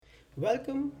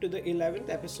Welcome to the 11th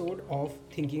episode of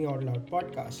Thinking Out Loud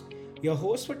podcast. Your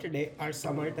hosts for today are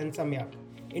Samarth and Samyak.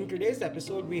 In today's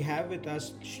episode, we have with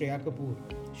us Shreyaa Kapoor.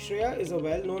 Shreyaa is a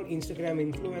well known Instagram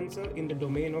influencer in the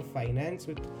domain of finance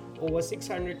with over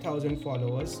 600,000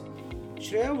 followers.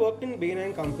 Shreyaa worked in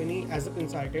BAIN Company as a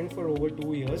consultant for over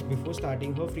 2 years before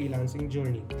starting her freelancing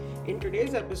journey. In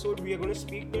today's episode, we are going to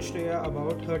speak to Shreyaa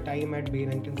about her time at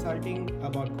BAIN Consulting,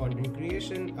 about content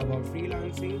creation, about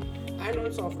freelancing, and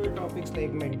on software topics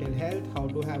like mental health, how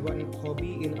to have a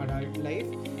hobby in adult life,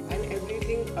 and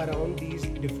everything around these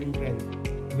different trends.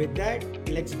 With that,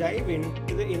 let's dive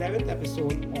into the 11th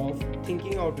episode of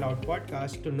Thinking Out Loud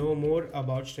podcast to know more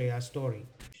about Shreya's story.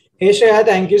 Hey Shreya,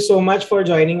 thank you so much for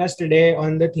joining us today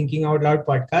on the Thinking Out Loud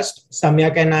podcast.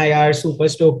 Samyak and I are super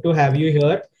stoked to have you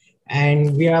here,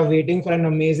 and we are waiting for an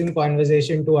amazing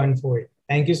conversation to unfold.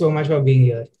 Thank you so much for being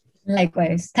here.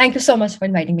 Likewise. Thank you so much for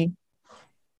inviting me.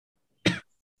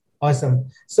 Awesome.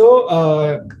 So,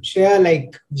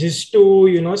 Shreya, just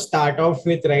to start off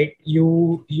with, right?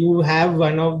 You have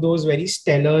one of those very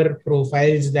stellar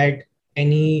profiles that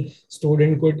any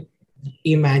student could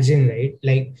imagine, right?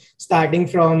 Like starting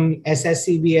from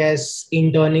SSCBS,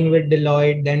 interning with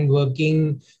Deloitte, then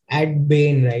working at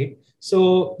Bain, right?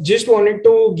 So just wanted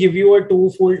to give you a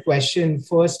twofold question.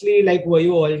 Firstly, were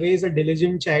you always a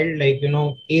diligent child,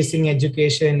 acing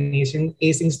education,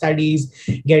 acing studies,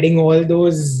 getting all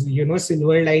those,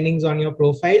 silver linings on your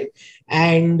profile?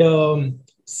 And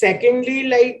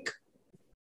secondly,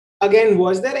 again,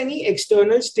 was there any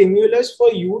external stimulus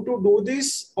for you to do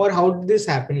this, or how did this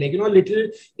happen? Little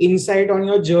insight on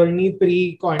your journey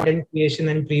pre-content creation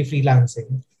and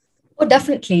pre-freelancing. Oh,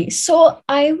 definitely. So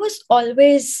I was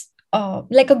always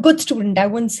like a good student. I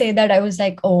wouldn't say that I was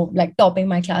topping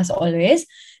my class always.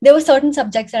 There were certain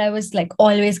subjects that I was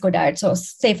always good at. So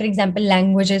say, for example,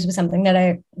 languages was something that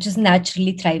I just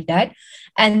naturally thrived at.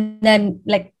 And then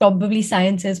probably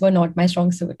sciences were not my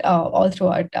strong suit all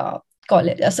throughout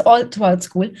college, all throughout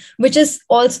school, which is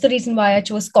also the reason why I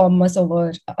chose commerce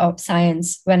over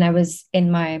science when I was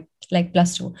in my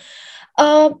plus two.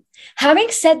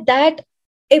 Having said that,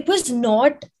 it was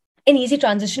not an easy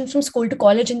transition from school to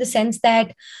college in the sense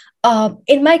that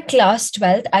in my class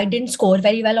 12th, I didn't score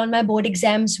very well on my board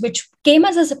exams, which came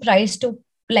as a surprise to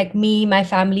me, my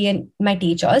family, and my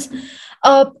teachers.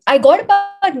 I got about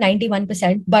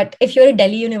 91%, but if you're a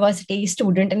Delhi University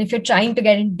student and if you're trying to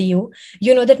get into DU,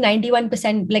 you know that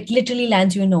 91% literally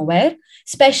lands you nowhere,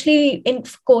 especially in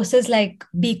courses like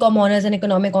BCom honors and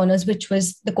economic honors, which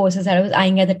was the courses that I was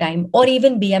eyeing at the time, or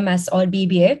even BMS or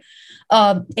BBA.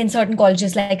 In certain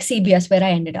colleges like CBS, where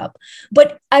I ended up.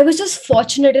 But I was just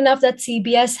fortunate enough that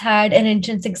CBS had an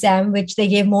entrance exam, which they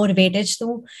gave more weightage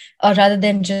to rather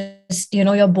than just,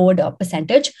 your board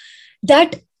percentage.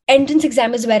 That entrance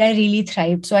exam is where I really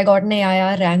thrived. So I got an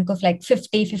AIR rank of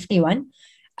 50, 51.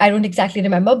 I don't exactly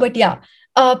remember, but yeah.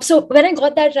 So when I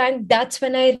got that rank, that's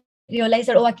when I realized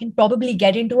that, I can probably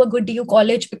get into a good DU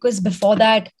college, because before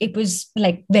that, it was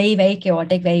very, very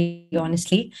chaotic, very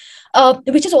honestly.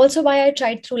 Which is also why I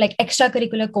tried through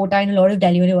extracurricular quota in a lot of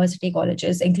Delhi University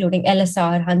colleges, including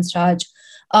LSR, Hansraj,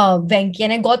 Venki,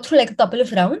 and I got through a couple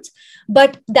of rounds.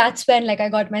 But that's when I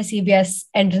got my CBS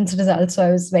entrance results. So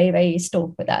I was very, very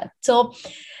stoked with that. So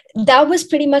that was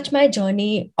pretty much my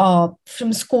journey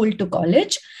from school to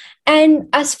college. And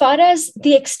as far as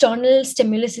the external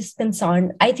stimulus is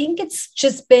concerned, I think it's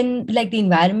just been the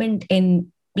environment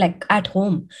in at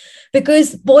home,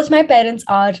 because both my parents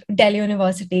are Delhi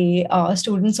University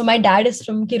students. So my dad is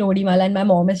from Kirodimala and my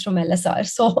mom is from LSR.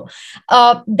 So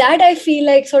that I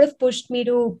feel sort of pushed me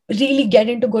to really get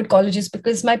into good colleges,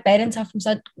 because my parents are from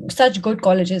such good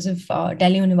colleges of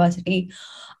Delhi University.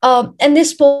 And they've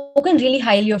spoken really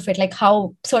highly of it,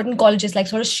 how certain colleges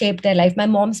sort of shaped their life. My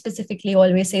mom specifically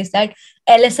always says that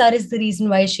LSR is the reason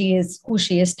why she is who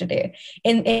she is today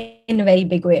in a very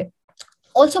big way.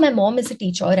 Also, my mom is a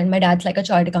teacher and my dad's a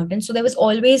chartered accountant. So there was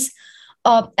always,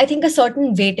 I think, a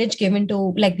certain weightage given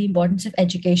to the importance of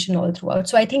education all throughout.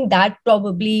 So I think that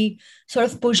probably sort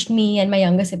of pushed me and my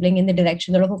younger sibling in the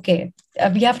direction of, okay,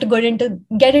 we have to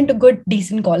get into good,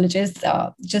 decent colleges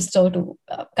just so to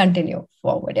continue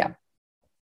forward. Yeah.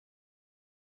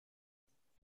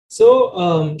 So,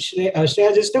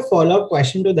 Shreya, just a follow-up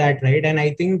question to that, right? And I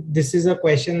think this is a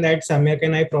question that Samyak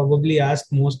and I probably ask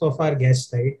most of our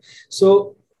guests, right?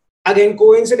 So, again,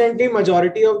 coincidentally,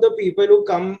 majority of the people who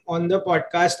come on the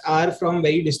podcast are from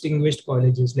very distinguished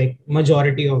colleges,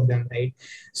 majority of them, right?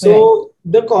 So,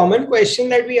 The common question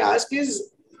that we ask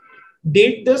is,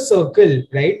 did the circle,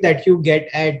 right, that you get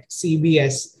at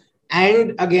CBS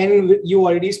And again, you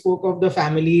already spoke of the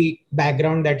family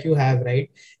background that you have,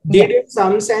 right? Yeah. Did in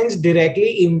some sense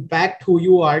directly impact who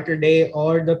you are today,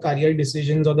 or the career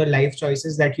decisions or the life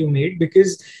choices that you made?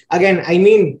 Because again, I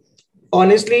mean,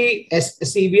 honestly,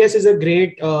 CBS is a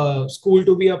great school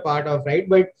to be a part of, right?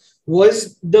 But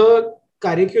was the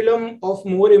curriculum of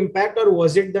more impact, or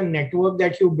was it the network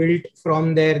that you built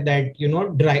from there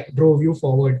that drove you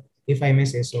forward, if I may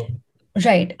say so?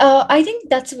 Right. I think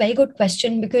that's a very good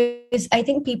question, because I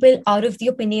think people are of the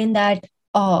opinion that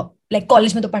like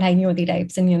college mein to padhai nahi hoti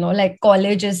types, and like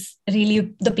college is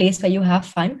really the place where you have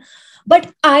fun.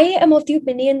 But I am of the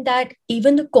opinion that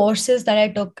even the courses that I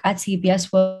took at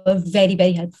CPS were very,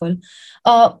 very helpful.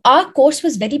 Our course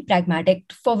was very pragmatic,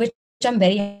 for which I'm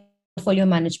very happy, like portfolio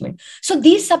management. So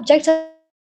these subjects are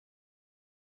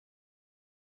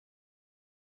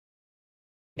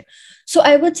very So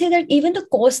I would say that even the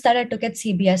course that I took at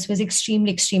CBS was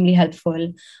extremely, extremely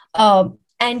helpful,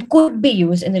 and could be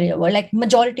used in the real world. Like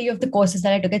majority of the courses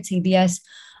that I took at CBS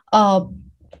uh,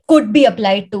 could be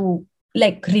applied to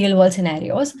like real world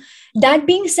scenarios. That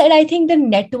being said, I think the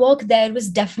network there was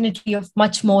definitely of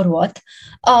much more worth.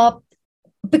 Uh,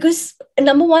 because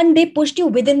number one, they pushed you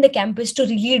within the campus to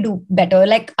really do better.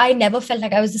 Like I never felt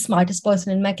like I was the smartest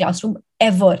person in my classroom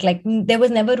ever. Like there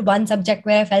was never one subject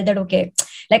where I felt that, okay,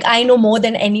 like I know more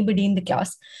than anybody in the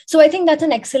class. So I think that's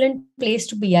an excellent place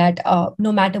to be at,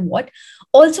 no matter what.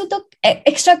 Also, the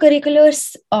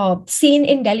extracurriculars scene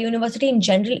in Delhi University in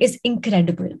general is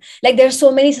incredible. Like there are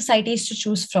so many societies to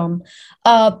choose from.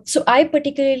 So I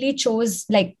particularly chose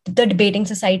like the debating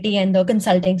society and the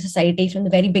consulting society from the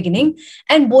very beginning,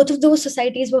 and both of those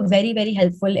societies were very, very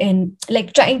helpful in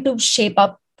like trying to shape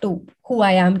up to who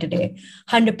I am today.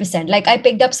 100%. Like I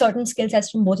picked up certain skill sets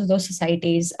from both of those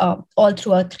societies all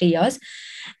throughout 3 years.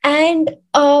 And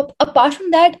apart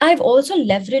from that, I've also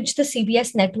leveraged the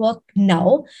CBS network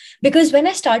now, because when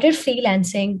I started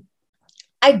freelancing,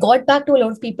 I got back to a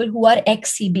lot of people who are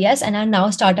ex CBS and are now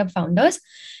startup founders.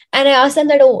 And I asked them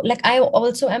that, oh, like I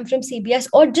also am from CBS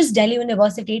or just Delhi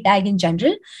University tag in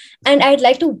general. And I'd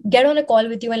like to get on a call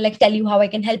with you and like tell you how I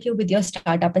can help you with your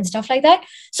startup and stuff like that.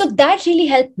 So that really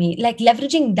helped me. Like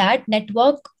leveraging that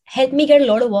network helped me get a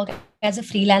lot of work as a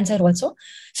freelancer also.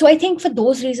 So I think for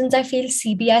those reasons, I feel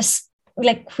CBS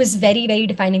like was very, very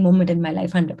defining moment in my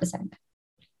life, 100%.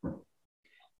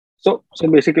 So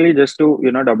basically, just to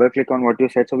double click on what you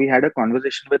said. So we had a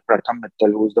conversation with Pratham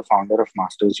Mittal, who's the founder of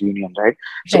Masters Union, right?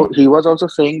 So Right. he was also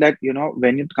saying that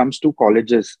when it comes to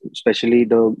colleges, especially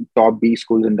the top B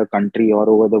schools in the country or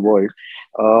over the world,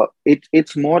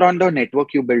 it's more on the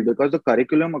network you build, because the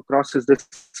curriculum across is the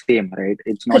same, right?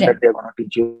 It's not that Correct. they're going to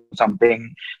teach you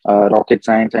something rocket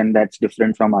science and that's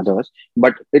different from others,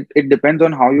 but it depends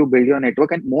on how you build your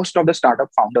network. And most of the startup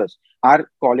founders are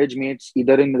college mates,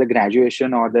 either in the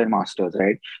graduation or their masters,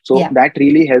 right? So Yeah. that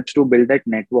really helps to build that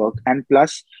network. And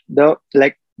plus, the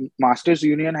like Masters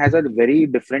Union has a very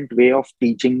different way of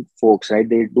teaching folks, right?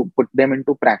 They do put them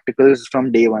into practicals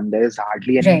from day one. There is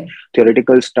hardly any Right.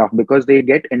 theoretical stuff, because they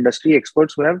get industry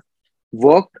experts who have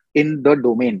worked in the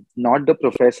domain, not the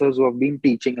professors who have been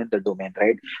teaching in the domain,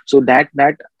 right? So that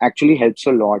actually helps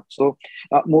a lot. So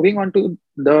moving on to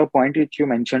the point which you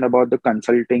mentioned about the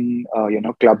consulting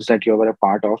clubs that you were a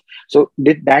part of. So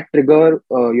did that trigger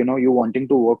you wanting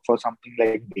to work for something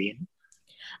like Bain?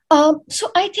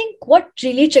 So I think what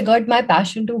really triggered my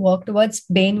passion to work towards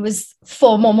Bain was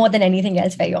for more than anything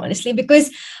else, very honestly, because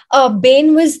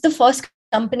Bain was the first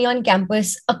company on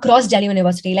campus across Delhi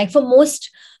University. Like for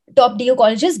most top DU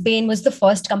colleges, Bain was the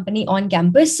first company on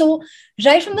campus. So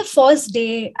right from the first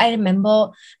day, I remember,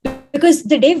 because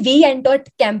the day we entered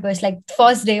campus, like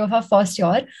first day of our first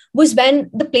year, was when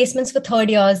the placements for third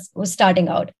years was starting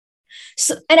out.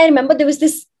 So, and I remember there was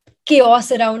this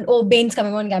chaos around, oh, Bain's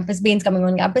coming on campus, Bain's coming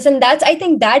on campus. And that's, I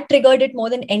think that triggered it more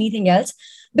than anything else.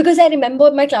 Because I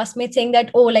remember my classmates saying that,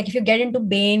 oh, like if you get into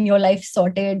Bain, your life's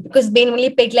sorted. Because Bain only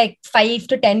picked like 5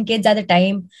 to 10 kids at a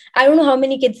time. I don't know how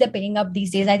many kids they're picking up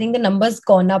these days. I think the number's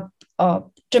gone up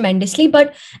tremendously.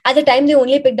 But at the time, they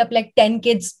only picked up like 10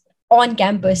 kids on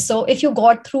campus. So if you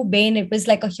got through Bain, it was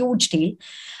like a huge deal.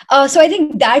 So I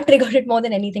think that triggered it more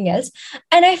than anything else.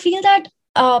 And I feel that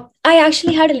I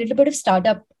actually had a little bit of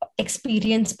startup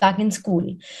experience back in school.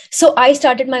 So I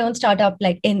started my own startup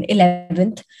like in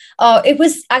 11th. It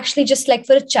was actually just like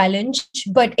for a challenge,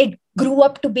 but it grew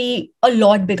up to be a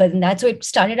lot bigger than that. So it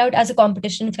started out as a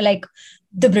competition for like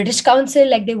the British Council.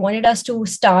 Like they wanted us to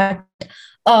start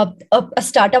a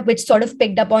startup which sort of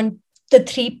picked up on the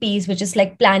 3 P's, which is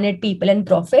like planet, people, and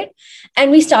profit.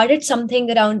 And we started something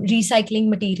around recycling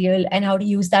material and how to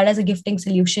use that as a gifting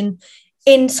solution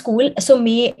in school. So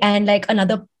me and like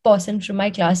another person from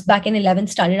my class back in 11th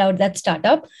started out that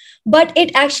startup, but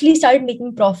it actually started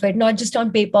making profit, not just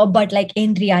on paper, but like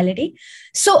in reality.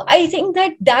 So I think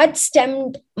that that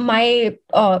stemmed my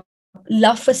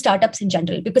love for startups in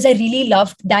general, because I really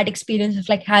loved that experience of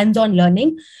like hands-on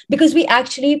learning, because we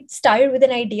actually started with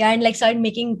an idea and like started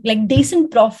making like decent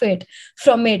profit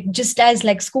from it just as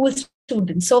like school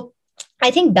students. So I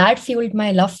think that fueled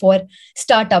my love for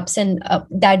startups and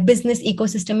that business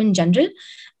ecosystem in general.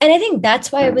 And I think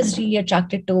that's why I was really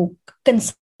attracted to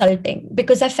consulting,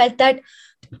 because I felt that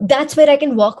that's where I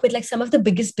can work with like some of the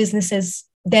biggest businesses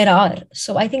there are.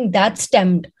 So I think that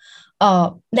stemmed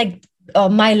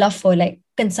my love for like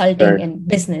consulting Right. and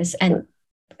business. And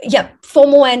yeah,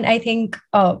 FOMO, and I think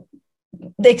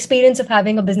the experience of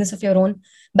having a business of your own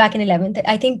back in 11th,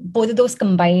 I think both of those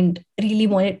combined really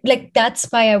wanted, like, that's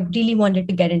why I really wanted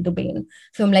to get into Bain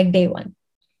from like day one.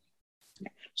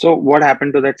 So what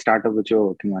happened to that startup which you're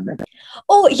working on then?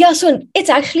 Oh, yeah. So it's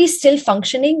actually still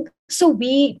functioning. So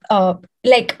we,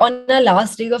 like on our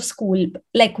last day of school,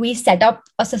 like we set up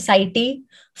a society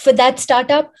for that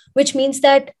startup, which means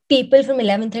that people from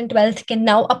 11th and 12th can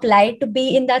now apply to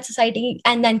be in that society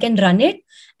and then can run it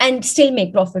and still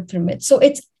make profit from it. So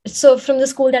it's, so from the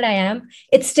school that I am,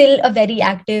 it's still a very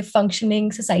active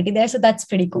functioning society there. So that's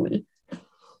pretty cool.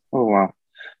 Oh wow.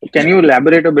 Can you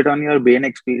elaborate a bit on your Bain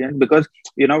experience? Because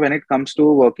when it comes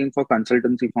to working for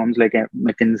consultancy firms like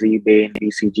McKinsey, Bain,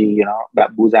 BCG,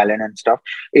 Booz Allen and stuff,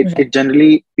 it Right.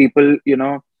 generally people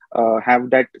have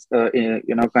that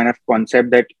kind of concept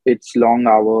that it's long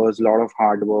hours, a lot of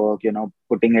hard work,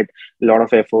 putting it a lot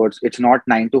of efforts. It's not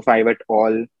 9 to 5 at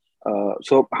all.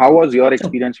 So how was your True.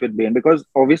 experience with Bain? Because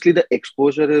obviously the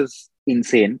exposure is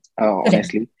insane, Right.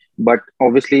 honestly. But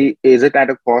obviously, is it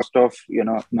at a cost of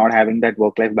not having that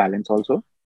work-life balance also?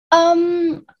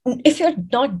 Um, if you're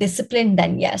not disciplined,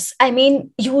 then yes. I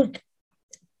mean, you,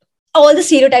 all the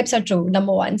stereotypes are true,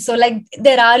 number one. So like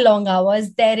there are long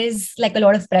hours, there is like a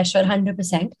lot of pressure,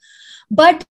 100%.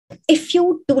 But if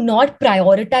you do not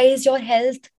prioritize your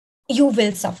health, you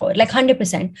will suffer like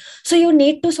 100%. So you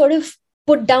need to sort of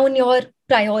put down your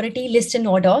priority list in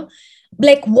order.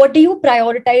 Like, what do you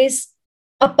prioritize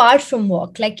apart from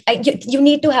work? Like, you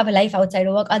need to have a life outside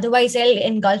of work, otherwise it'll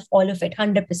engulf all of it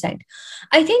 100%.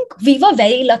 I think we were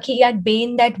very lucky at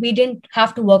Bain that we didn't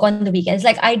have to work on the weekends.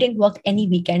 Like, I didn't work any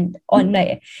weekend on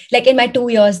my, like in my 2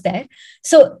 years there.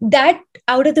 So that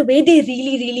out of the way, they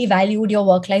really, really valued your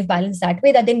work life balance that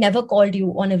way, that they never called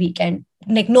you on a weekend,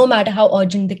 like no matter how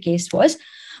urgent the case was.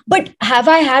 But have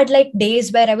I had like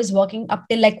days where I was working up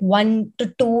till like 1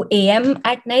 to 2 a.m.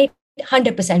 at night?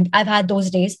 100%. I've had those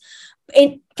days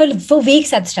for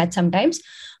weeks at stretch sometimes.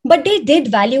 But they did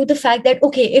value the fact that,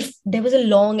 okay, if there was a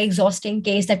long, exhausting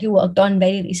case that you worked on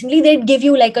very recently, they'd give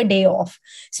you like a day off,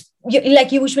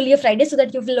 like usually a Friday, so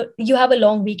that you have a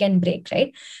long weekend break,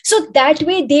 right? So that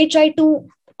way, they try to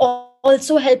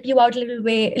also help you out a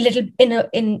little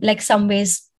in like some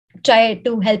ways, try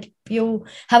to help you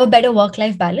have a better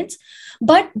work-life balance.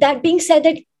 But that being said,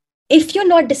 that if you're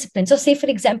not disciplined, so say for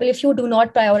example, if you do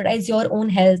not prioritize your own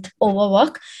health over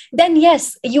work, then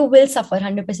yes, you will suffer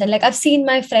 100%. Like I've seen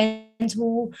my friends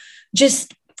who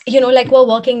just, like were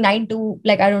working 9 to,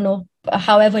 like, I don't know,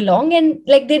 however long, and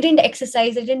like they didn't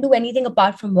exercise, they didn't do anything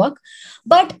apart from work.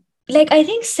 But like I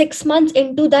think 6 months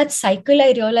into that cycle,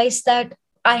 I realized that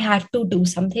I had to do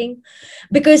something,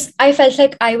 because I felt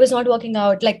like I was not working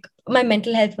out. Like my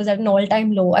mental health was at an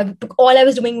all-time low. All I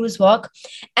was doing was work.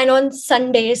 And on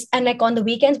Sundays and like on the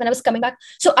weekends when I was coming back,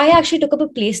 so I actually took up a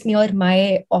place near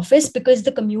my office, because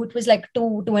the commute was like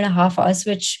 2.5 hours,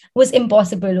 which was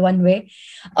impossible one way.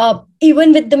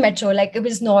 Even with the metro, like it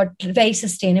was not very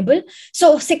sustainable.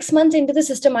 So 6 months into the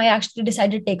system, I actually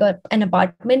decided to take up an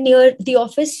apartment near the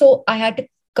office. So I had to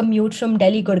commute from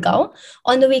Delhi, Gurgaon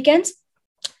on the weekends.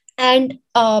 And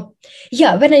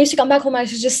yeah, when I used to come back home, I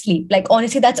used to just sleep. Like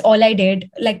honestly, that's all I did.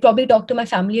 Like probably talk to my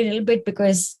family a little bit,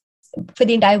 because for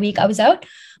the entire week I was out.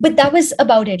 But that was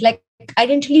about it. Like I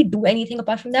didn't really do anything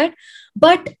apart from that.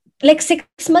 But like 6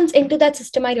 months into that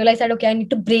system, I realized that okay, I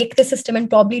need to break the system and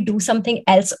probably do something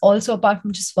else also apart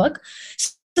from just work.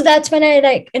 So that's when I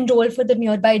like enrolled for the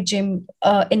nearby gym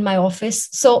in my office.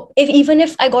 So even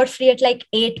if I got free at like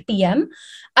 8 p.m.,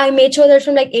 I made sure that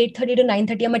from like 8:30 to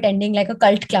 9:30, I'm attending like a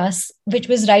cult class, which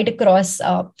was right across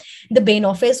the Bain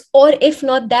office. Or if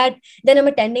not that, then I'm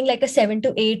attending like a 7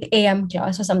 to 8 a.m.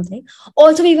 class or something.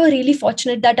 Also, we were really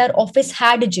fortunate that our office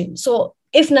had a gym. So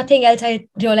if nothing else, I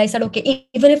realized that, okay,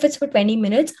 even if it's for 20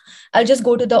 minutes, I'll just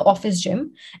go to the office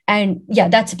gym. And yeah,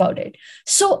 that's about it.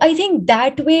 So I think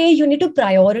that way you need to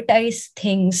prioritize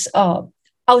things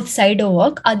outside of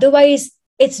work. Otherwise,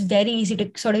 it's very easy to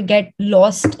sort of get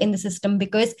lost in the system,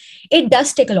 because it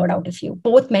does take a lot out of you,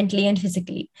 both mentally and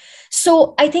physically.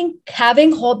 So I think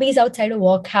having hobbies outside of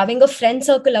work, having a friend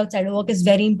circle outside of work is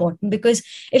very important, because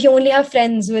if you only have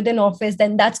friends within office,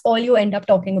 then that's all you end up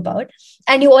talking about.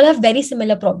 And you all have very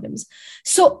similar problems.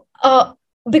 So,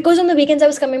 because on the weekends I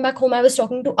was coming back home, I was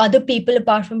talking to other people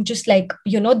apart from just like,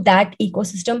 that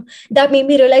ecosystem, that made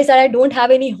me realize that I don't have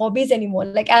any hobbies anymore.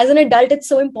 Like as an adult, it's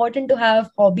so important to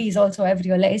have hobbies also, I've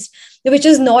realized, which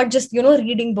is not just,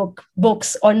 reading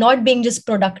books or not being just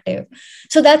productive.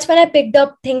 So that's when I picked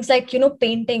up things like,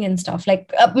 painting and stuff.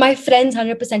 Like my friends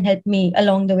 100% helped me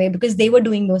along the way because they were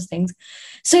doing those things.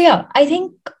 So yeah, I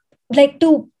think, like,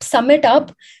 to sum it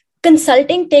up,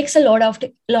 consulting takes a lot out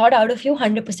of you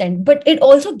 100%, but it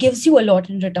also gives you a lot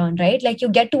in return, right? Like you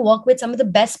get to work with some of the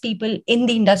best people in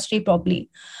the industry, probably.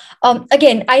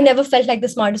 Again, I never felt like the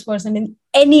smartest person in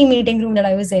any meeting room that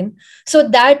I was in. So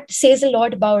that says a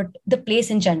lot about the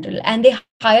place in general. And they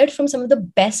hired from some of the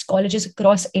best colleges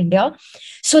across India.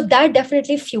 So that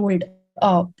definitely fueled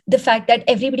the fact that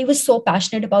everybody was so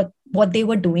passionate about what they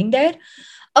were doing there.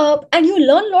 And you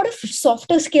learn a lot of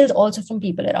softer skills also from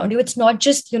people around you. It's not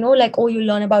just, like, oh, you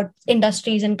learn about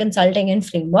industries and consulting and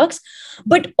frameworks,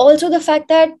 but also the fact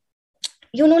that,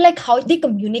 like how they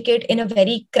communicate in a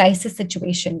very crisis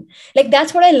situation. Like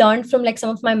that's what I learned from like some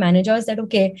of my managers, that,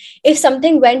 okay, if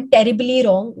something went terribly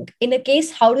wrong in a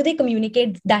case, how do they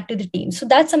communicate that to the team? So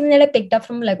that's something that I picked up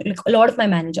from like a lot of my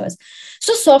managers.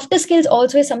 So softer skills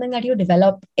also is something that you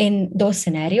develop in those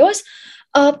scenarios.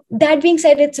 That being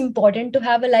said, it's important to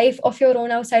have a life of your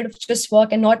own outside of just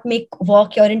work and not make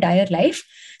work your entire life.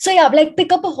 So yeah, like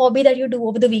pick up a hobby that you do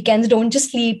over the weekends. Don't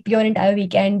just sleep your entire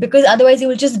weekend, because otherwise you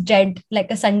will just dread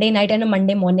like a Sunday night and a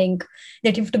Monday morning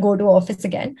that you have to go to office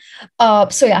again.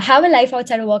 So yeah, have a life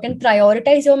outside of work and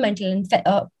prioritize your mental and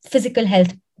physical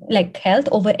health, like health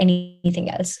over anything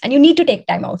else. And you need to take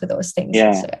time out for those things.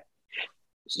 Yeah. So, yeah.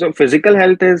 So physical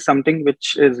health is something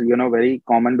which is, very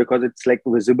common because it's like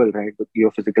visible, right?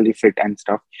 You're physically fit and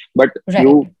stuff. But Right.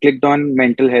 you clicked on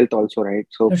mental health also, right?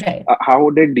 So Right. how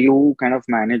did you kind of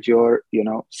manage your,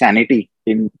 sanity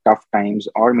in tough times,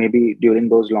 or maybe during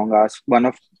those long hours? One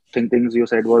of things you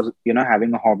said was,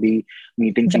 having a hobby,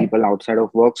 meeting Right. people outside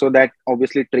of work. So that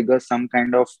obviously triggers some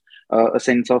kind of a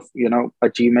sense of,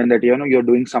 achievement, that, you're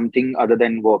doing something other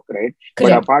than work, right? But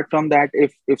Correct. apart from that,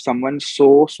 if someone's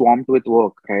so swamped with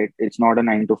work, right, it's not a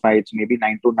 9 to 5, it's maybe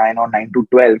 9 to 9 or 9 to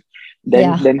 12. Then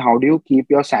Yeah. then how do you keep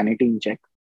your sanity in check?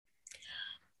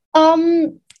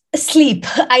 Um, Sleep,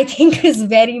 I think, is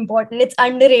very important. It's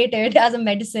underrated as a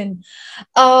medicine.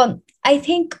 I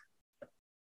think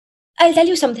I'll tell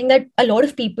you something that a lot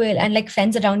of people and like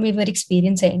friends around me were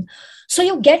experiencing. So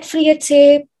you get free at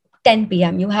say 10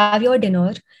 p.m. You have your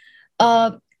dinner,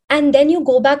 uh, and then you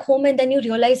go back home and then you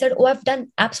realize that, oh, I've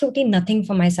done absolutely nothing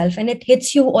for myself, and it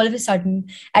hits you all of a sudden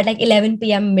at like 11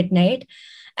 p.m. midnight.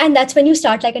 And that's when you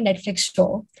start like a Netflix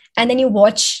show, and then you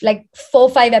watch like 4 or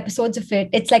 5 episodes of it.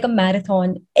 It's like a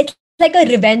marathon. It's like a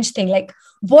revenge thing. Like,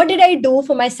 what did I do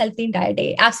for myself the entire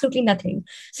day? Absolutely nothing.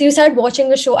 So you start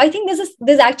watching a show. I think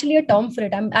there's actually a term for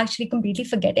it. I'm actually completely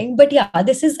forgetting, but yeah,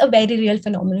 this is a very real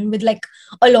phenomenon with like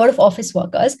a lot of office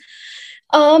workers.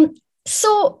 um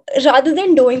so rather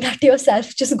than doing that to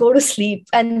yourself, just go to sleep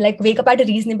and like wake up at a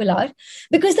reasonable hour.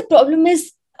 Because the problem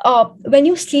is, when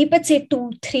you sleep at say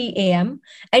 2 3 a.m.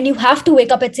 and you have to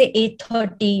wake up at say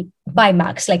 8:30 by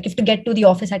max, like you have to get to the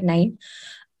office at 9,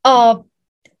 uh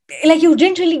like you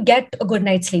didn't really get a good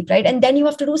night's sleep, right? And then you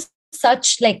have to do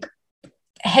such like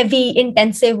heavy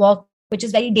intensive work which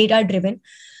is very data driven.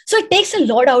 So it takes a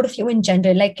lot out of you in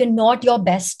general. Like you're not your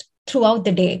best throughout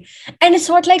the day. And it's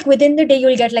not like within the day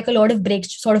you'll get like a lot of breaks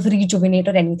to sort of rejuvenate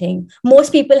or anything.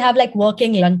 Most people have like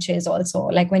working lunches also,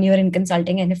 like when you're in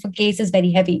consulting, and if a case is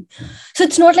very heavy, so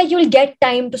it's not like you'll get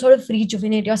time to sort of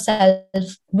rejuvenate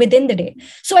yourself within the day.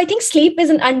 So I think sleep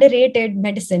is an underrated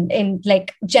medicine in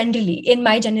like generally in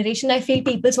my generation. I feel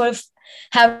people sort of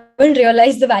haven't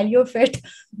realized the value of it,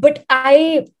 but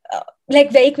I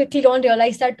like very quickly on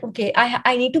realize that, okay,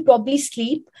 I need to probably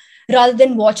sleep rather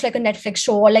than watch like a Netflix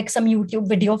show or like some YouTube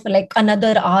video for like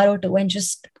another hour or two and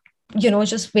just,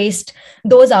 just waste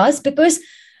those hours. Because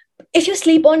if you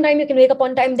sleep on time, you can wake up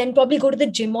on time, then probably go to the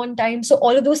gym on time. So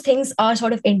all of those things are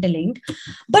sort of interlinked.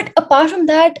 But apart from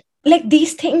that, like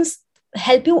these things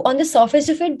help you on the surface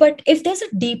of it. But if there's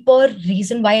a deeper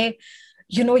reason why,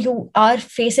 you are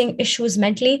facing issues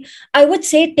mentally, I would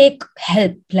say take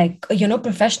help, like,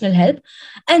 professional help.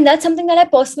 And that's something that I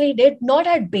personally did, not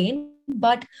at Bain,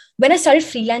 but when I started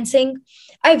freelancing,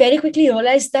 I very quickly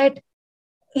realized that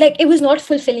like it was not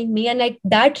fulfilling me, and like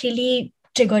that really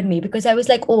triggered me, because I was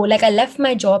like, oh, like I left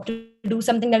my job to do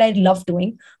something that I love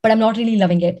doing, but I'm not really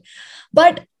loving it.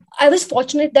 But I was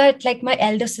fortunate that like my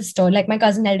elder sister, like my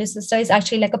cousin elder sister, is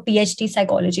actually like a PhD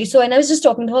psychology. So when I was just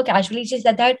talking to her casually, she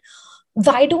said that,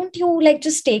 why don't you like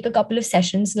just take a couple of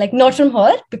sessions, like not from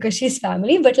her because she's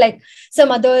family, but like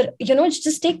some other,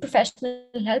 just take professional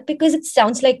help, because it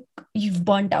sounds like you've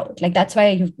burnt out. Like that's why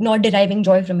you're not deriving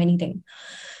joy from anything.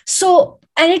 So,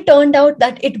 and it turned out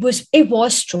that it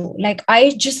was true. Like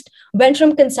I just went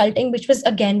from consulting, which was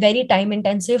again very time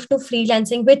intensive, to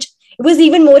freelancing, which was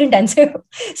even more intensive.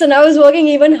 So now I was working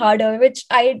even harder, which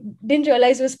I didn't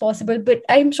realize was possible. But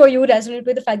I'm sure you resonate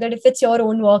with the fact that if it's your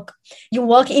own work, you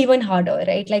work even harder,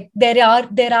 right? Like there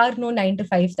are no 9 to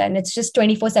 5, then it's just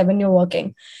 24/7 you're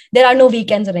working. There are no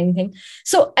weekends or anything.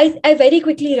 So I very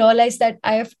quickly realized that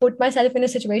I have put myself in a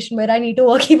situation where I need to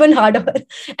work even harder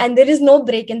and there is no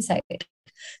break in sight.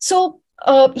 So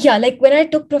yeah, like when I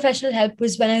took professional help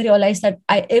was when I realized that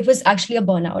it was actually a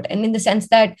burnout, and in the sense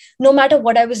that no matter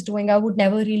what I was doing, I would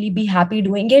never really be happy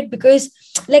doing it, because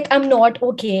like I'm not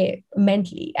okay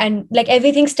mentally, and like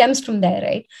everything stems from there,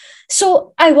 right?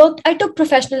 So I took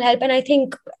professional help, and I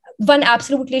think one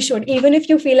absolutely should, even if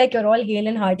you feel like you're all hale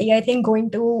and hearty. I think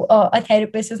going to a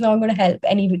therapist is not going to help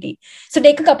anybody. So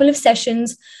take a couple of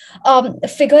sessions,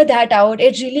 figure that out.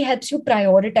 It really helps you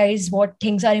prioritize what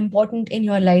things are important in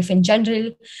your life in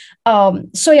general.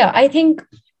 So yeah, I think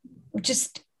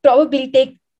just probably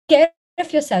take care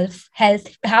of yourself,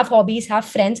 health, have hobbies, have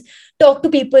friends, talk to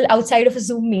people outside of a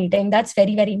Zoom meeting. That's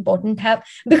very, very important. Have,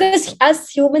 because as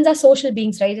humans are social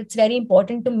beings, right? It's very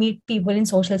important to meet people in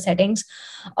social settings.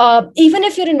 Even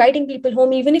if you're inviting people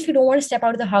home, even if you don't want to step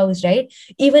out of the house, right?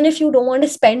 Even if you don't want to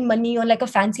spend money on like a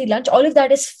fancy lunch, all of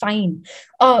that is fine.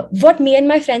 What me and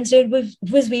my friends did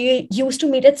was we used to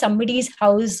meet at somebody's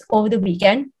house over the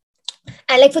weekend,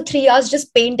 and like for 3 hours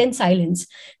just paint in silence,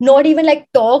 not even like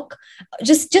talk,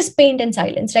 just paint in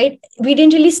silence, right? We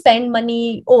didn't really spend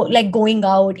money or like going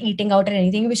out, eating out or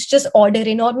anything. We should just order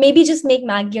in, or maybe just make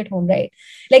Maggie at home, right?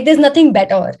 Like there's nothing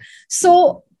better.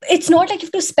 So it's not like you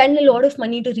have to spend a lot of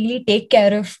money to really take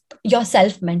care of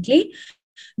yourself mentally.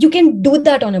 You can do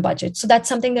that on a budget. So that's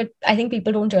something that I think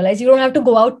people don't realize. You don't have to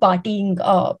go out partying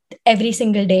every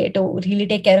single day to really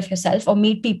take care of yourself or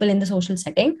meet people in the social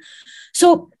setting.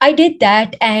 So I did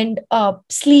that, and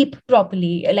sleep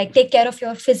properly, like take care of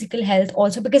your physical health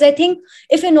also, because I think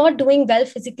if you're not doing well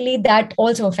physically, that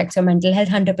also affects your mental health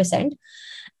 100%.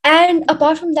 And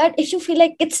apart from that, if you feel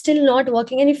like it's still not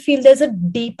working and you feel there's a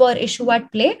deeper issue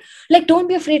at play, like don't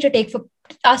be afraid to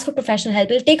ask for professional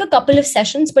help. It'll take a couple of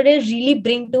sessions, but it'll really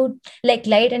bring to like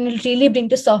light, and it'll really bring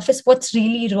to surface what's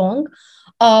really wrong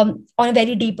on a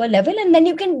very deeper level. And then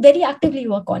you can very actively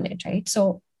work on it, right?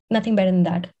 So nothing better than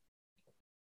that.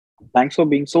 Thanks for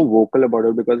being so vocal about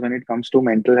it, because when it comes to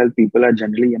mental health, people are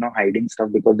generally, hiding stuff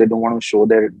because they don't want to show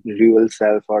their real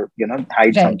self, or,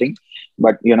 hide Right. something.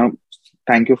 But,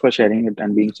 thank you for sharing it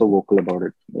and being so vocal about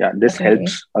it. Yeah, this Definitely.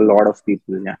 helps a lot of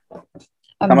people. Yeah.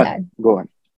 I'm Samar, glad. go on.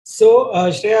 So,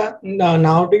 Shreya,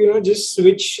 now to just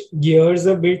switch gears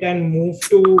a bit and move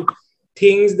to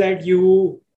things that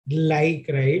you like,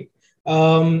 right?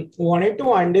 Wanted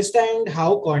to understand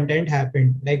how content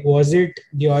happened. Like, was it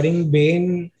during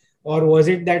BAIN, or was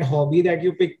it that hobby that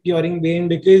you picked during BAIN?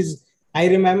 Because I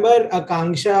remember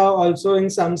Akanksha also, in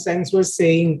some sense, was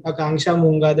saying, Akanksha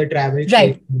Munga, the travel creator,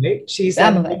 Right. right? She I'm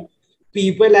said aware. that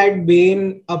people at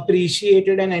BAIN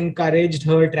appreciated and encouraged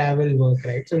her travel work,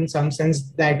 right? So in some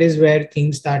sense, that is where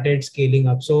things started scaling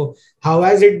up. So how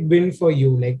has it been for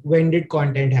you? Like, when did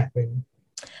content happen?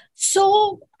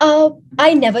 So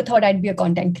I never thought I'd be a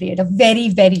content creator, very,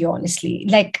 very honestly.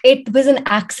 Like it was an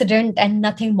accident and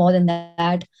nothing more than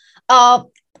that. Uh,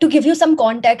 to give you some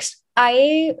context,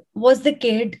 I was the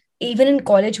kid, even in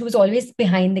college, who was always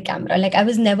behind the camera. Like I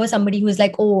was never somebody who was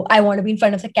like, oh, I want to be in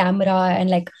front of the camera. And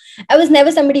like, I was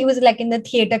never somebody who was like in the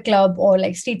theater club or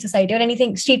like street society or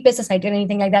anything, street play society or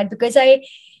anything like that, because I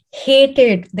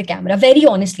hated the camera, very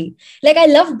honestly. Like I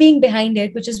love being behind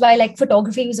it, which is why like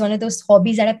photography was one of those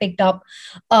hobbies that I picked up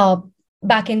uh,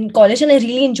 back in college, and I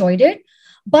really enjoyed it.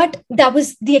 But that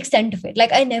was the extent of it.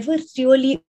 Like I never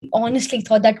really honestly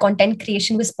thought that content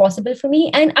creation was possible for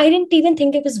me, and I didn't even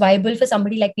think it was viable for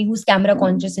somebody like me who's camera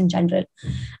conscious in general.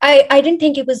 I didn't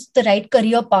think it was the right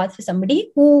career path for somebody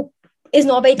who is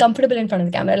not very comfortable in front of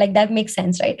the camera. Like that makes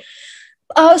sense, right?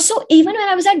 So even when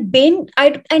I was at Bain,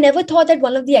 I never thought that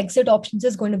one of the exit options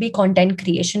is going to be content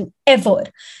creation ever.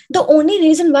 The only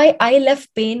reason why I left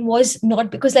Bain was not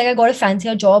because like I got a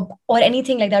fancier job or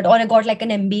anything like that, or I got like an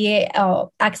MBA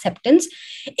acceptance.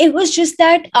 It was just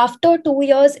that after 2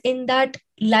 years in that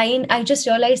line, I just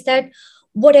realized that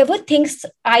whatever things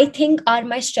I think are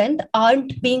my strength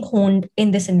aren't being honed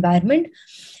in this environment.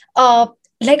 uh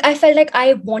like I felt like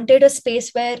I wanted a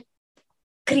space where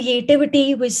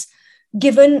creativity was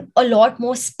given a lot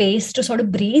more space to sort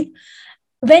of breathe.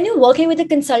 When you're working with a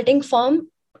consulting firm,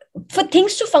 for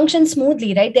things to function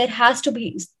smoothly, right, there has to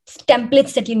be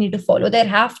templates that you need to follow. There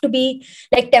have to be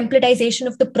like templatization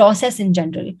of the process in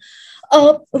general,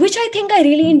 which I think I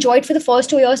really enjoyed for the first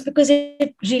 2 years because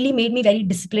it really made me very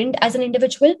disciplined as an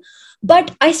individual.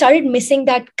 But I started missing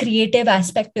that creative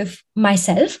aspect of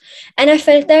myself. And I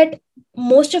felt that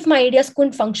most of my ideas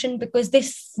couldn't function because they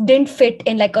didn't fit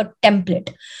in like a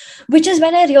template, which is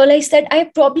when I realized that I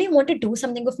probably want to do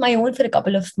something of my own for a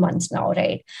couple of months now,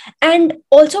 right? And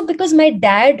also because my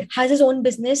dad has his own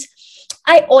business,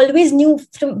 I always knew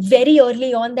from very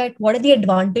early on that what are the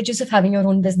advantages of having your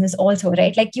own business also,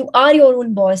 right? Like you are your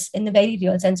own boss in the very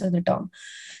real sense of the term.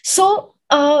 So,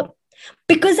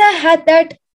 because I had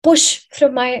that push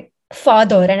from my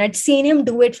father and I'd seen him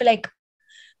do it for like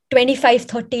 25,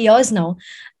 30 years now,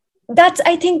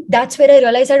 I think that's where I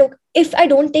realized that okay, if I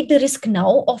don't take the risk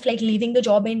now of like leaving the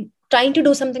job and trying to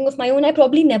do something of my own, I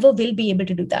probably never will be able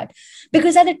to do that.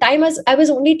 Because at the time as I was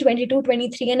only 22,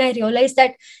 23, and I realized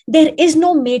that there is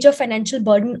no major financial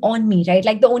burden on me, right?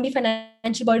 Like the only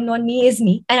financial burden on me is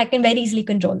me, and I can very easily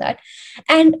control that.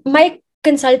 And my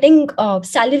consulting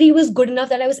salary was good enough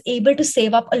that I was able to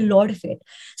save up a lot of it.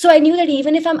 So I knew that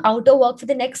even if I'm out of work for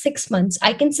the next 6 months,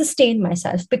 I can sustain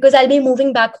myself because I'll be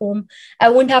moving back home. I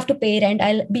won't have to pay rent.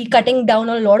 I'll be cutting down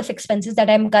on a lot of expenses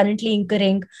that I'm currently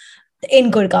incurring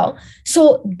in Gurgaon.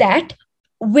 So that,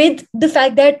 with the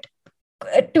fact that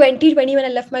 2020 when I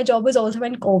left my job was also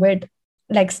when COVID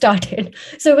like started.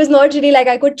 So it was not really like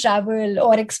I could travel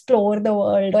or explore the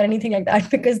world or anything like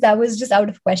that because that was just out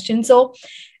of question. So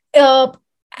uh,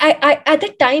 I at the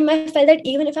time I felt that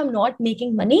even if I'm not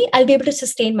making money, I'll be able to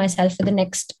sustain myself for the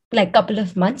next like couple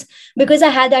of months because I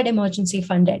had that emergency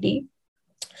fund ready.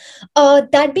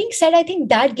 That being said, I think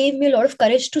that gave me a lot of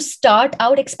courage to start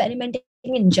out experimenting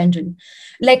in general.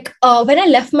 Like when I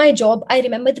left my job, I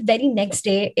remember the very next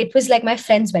day, it was like my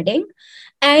friend's wedding.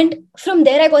 And from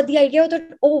there, I got the idea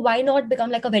that, oh, why not become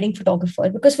like a wedding photographer?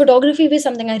 Because photography was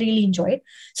something I really enjoyed.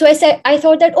 So I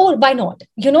thought that, oh, why not?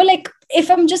 You know, like if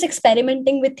I'm just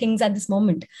experimenting with things at this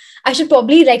moment, I should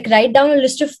probably like write down a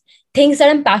list of things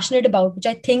that I'm passionate about, which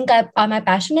I think are my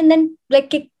passion, and then like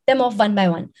kick them off one by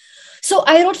one. So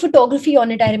I wrote photography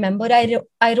on it. I remember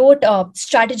I wrote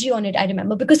strategy on it. I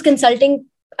remember because consulting,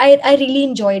 I really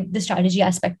enjoyed the strategy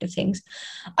aspect of things.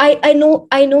 I know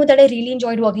that I really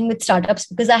enjoyed working with startups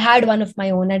because I had one of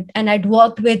my own, and I'd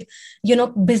worked with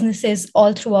businesses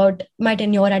all throughout my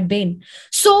tenure at Bain.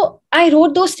 So I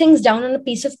wrote those things down on a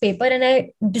piece of paper and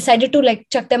I decided to like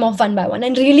check them off one by one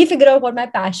and really figure out what my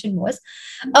passion was.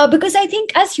 Because I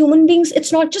think as human beings,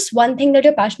 it's not just one thing that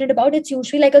you're passionate about. It's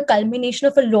usually like a culmination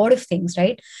of a lot of things,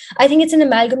 right? I think it's an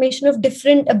amalgamation of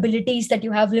different abilities that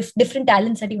you have, different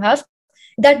talents that you have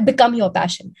that become your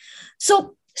passion.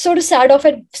 So to start off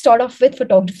with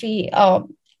photography,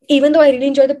 even though I really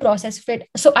enjoy the process of it,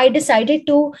 so I decided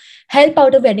to help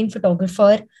out a wedding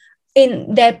photographer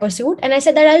in their pursuit. And I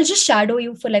said that I'll just shadow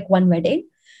you for like one wedding.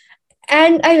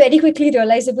 And I very quickly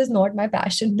realized it was not my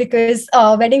passion because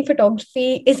wedding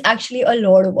photography is actually a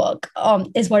lot of work,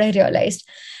 is what I realized.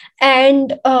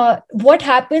 And what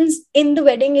happens in the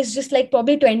wedding is just like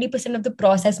probably 20% of the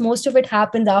process. Most of it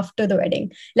happens after the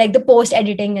wedding, like the post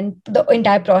editing and the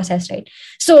entire process, right?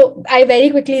 So I very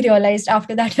quickly realized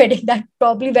after that wedding that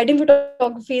probably wedding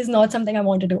photography is not something I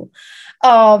want to do.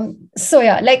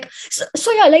 Like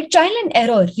trial and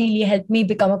error really helped me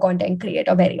become a content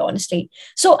creator, very honestly.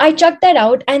 So I checked that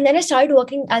out and then I started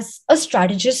working as a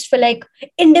strategist for like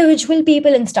individual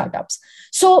people in startups.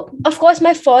 So of course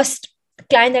my first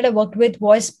client that I worked with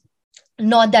was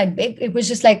not that big. It was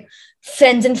just like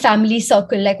friends and family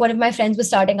circle. Like one of my friends was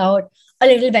starting out a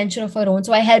little venture of her own.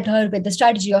 So I helped her with the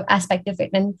strategy of aspect of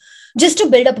it and just to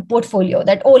build up a portfolio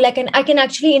that, oh, like, and I can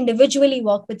actually individually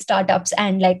work with startups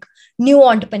and like new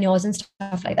entrepreneurs and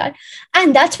stuff like that.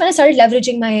 And that's when I started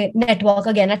leveraging my network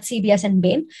again at CBS and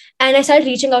Bain. And I started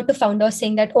reaching out to founders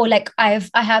saying that, oh, like I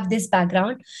have this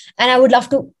background and I would love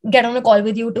to get on a call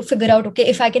with you to figure out, okay,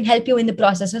 if I can help you in the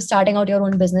process of starting out your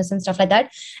own business and stuff like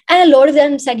that. And a lot of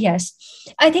them said yes.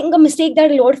 I think a mistake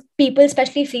that a lot of people,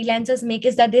 especially freelancers, make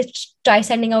is that they try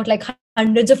sending out like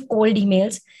hundreds of cold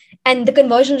emails and the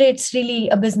conversion rate's really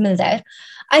abysmal there.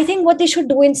 I think what they should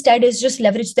do instead is just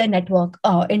leverage their network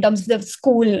in terms of the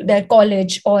school, their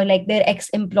college, or like their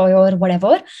ex-employer or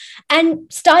whatever, and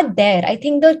start there. I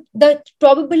think the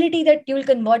probability that you will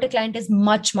convert a client is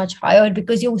much, much higher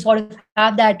because you sort of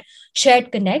have that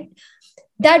shared connect.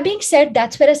 That being said,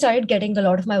 that's where I started getting a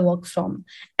lot of my work from.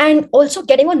 And also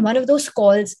getting on one of those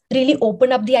calls really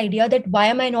opened up the idea that why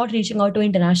am I not reaching out to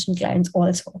international clients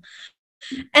also?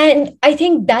 And I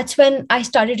think that's when I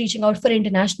started reaching out for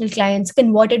international clients,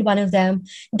 converted one of them.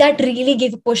 That really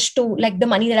gave a push to like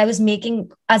the money that I was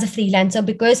making as a freelancer,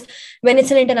 because when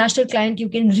it's an international client, you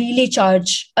can really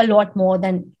charge a lot more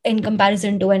than in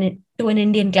comparison to an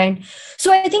Indian client.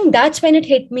 So I think that's when it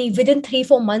hit me within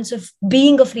 3-4 months of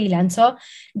being a freelancer,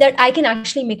 that I can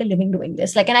actually make a living doing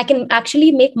this. Like, and I can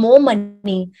actually make more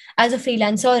money as a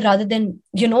freelancer rather than,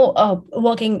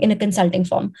 working in a consulting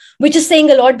firm, which is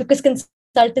saying a lot because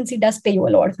consultancy does pay you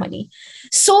a lot of money.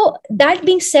 So that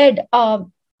being said,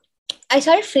 I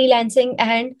started freelancing,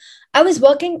 and I was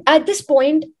working at this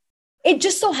point. It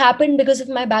just so happened because of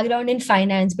my background in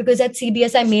finance, because at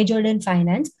CBS I majored in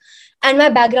finance, and my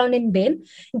background in BAIN,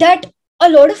 that a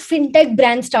lot of fintech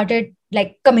brands started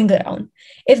like coming around,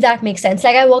 if that makes sense.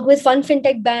 Like, I worked with one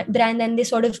fintech brand, and they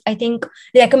sort of, I think,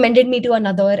 recommended me to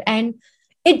another. And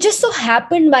it just so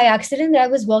happened by accident that I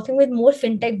was working with more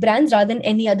fintech brands rather than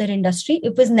any other industry.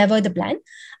 It was never the plan.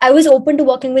 I was open to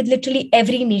working with literally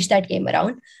every niche that came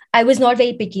around. I was not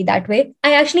very picky that way.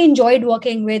 I actually enjoyed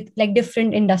working with like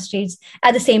different industries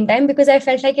at the same time, because I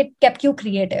felt like it kept you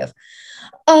creative.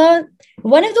 Uh,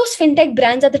 One of those fintech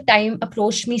brands at the time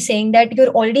approached me saying that you're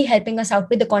already helping us out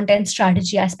with the content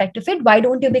strategy aspect of it. Why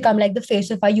don't you become like the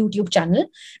face of our YouTube channel?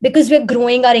 Because we're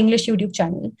growing our English YouTube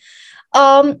channel.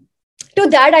 Um, to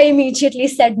that, I immediately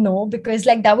said no, because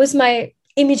like that was my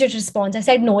immediate response. I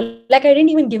said no. Like, I didn't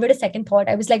even give it a second thought.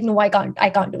 I was like, no, I can't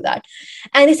do that.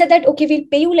 And they said that, okay, we'll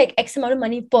pay you like X amount of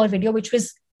money per video, which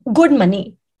was good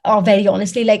money. Very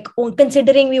honestly, like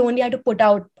considering we only had to put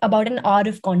out about an hour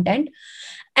of content,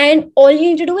 and all you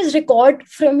need to do is record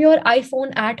from your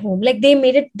iPhone at home. Like, they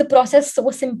made it the process so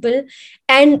simple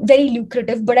and very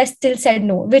lucrative, but I still said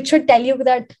no, which should tell you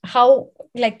that how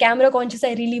like camera conscious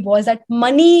I really was, that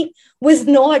money was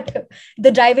not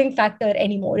the driving factor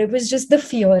anymore. It was just the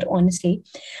fear, honestly.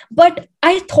 But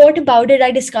I thought about it,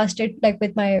 I discussed it like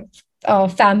with my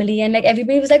family, and like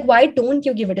everybody was like, why don't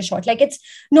you give it a shot? Like, it's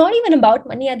not even about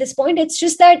money at this point. It's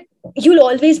just that you'll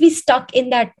always be stuck in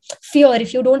that fear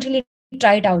if you don't really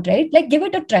try it out, right? Like, give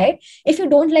it a try. If you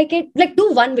don't like it, like,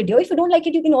 do one video. If you don't like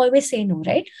it, you can always say no,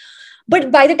 right?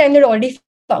 But by the time they're already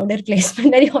found a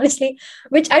replacement, very honestly,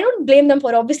 which I don't blame them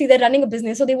for. Obviously, they're running a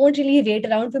business, so they won't really wait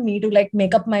around for me to like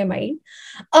make up my mind.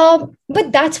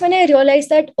 But that's when I realized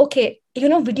that, okay,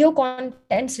 video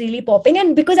content's really popping.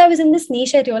 And because I was in this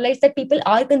niche, I realized that people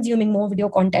are consuming more video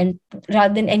content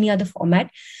rather than any other format.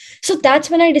 So that's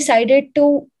when I decided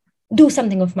to do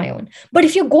something of my own. But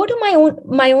if you go to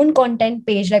my own content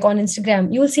page, like on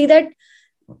Instagram, you will see that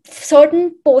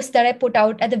certain posts that I put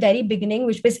out at the very beginning,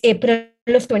 which was April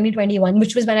of 2021,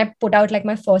 which was when I put out like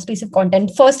my first piece of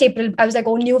content. First April, I was like,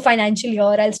 oh, new financial year,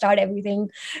 I'll start everything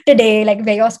today, like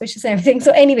very auspicious and everything.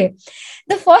 So anyway,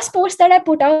 the first post that I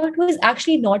put out was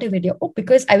actually not a video,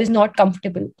 because I was not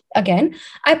comfortable. Again,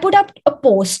 I put up a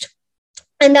post,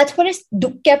 and that's what I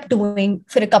kept doing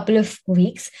for a couple of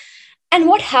weeks. And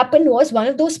what happened was, one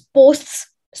of those posts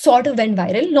sort of went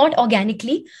viral, not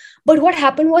organically, but what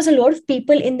happened was a lot of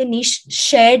people in the niche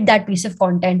shared that piece of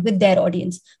content with their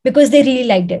audience because they really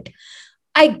liked it.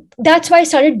 That's why I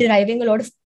started deriving a lot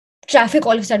of traffic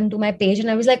all of a sudden to my page.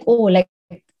 And I was like, oh, like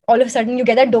all of a sudden you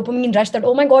get that dopamine rush that,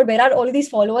 oh my God, where are all of these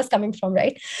followers coming from,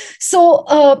 right? So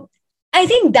I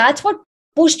think that's what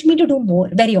pushed me to do more,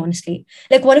 very honestly.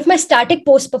 Like, one of my static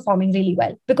posts performing really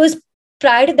well, because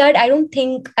prior to that, I don't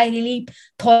think I really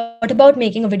thought about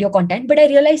making a video content, but I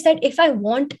realized that if I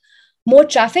want more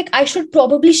traffic, I should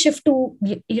probably shift to,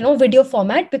 video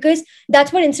format, because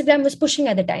that's what Instagram was pushing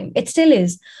at the time. It still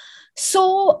is.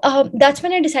 So that's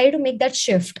when I decided to make that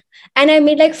shift. And I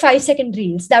made like 5-second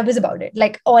reels. That was about it.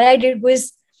 Like, all I did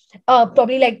was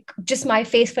probably like just my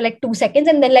face for like 2 seconds,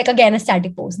 and then like again a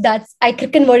static post. I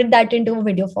converted that into a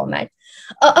video format.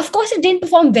 Of course, it didn't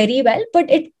perform very well, but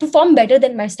it performed better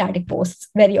than my static posts,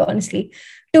 very honestly,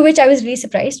 to which I was really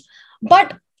surprised.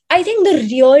 But I think the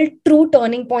real true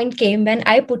turning point came when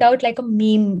I put out like a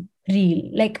meme reel.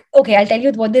 Like, okay, I'll tell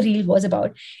you what the reel was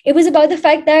about. It was about the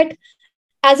fact that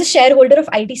as a shareholder of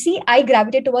ITC, I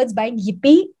gravitated towards buying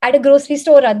Yippee at a grocery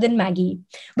store rather than Maggie,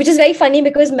 which is very funny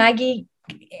because Maggie,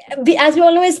 as we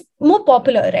all know, is more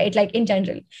popular, right? Like, in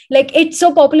general, like, it's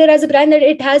so popular as a brand that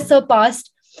it has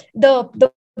surpassed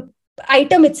the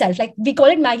item itself. Like, we call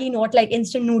it Maggie, not like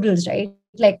instant noodles, right?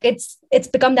 Like it's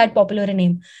become that popular a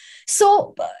name.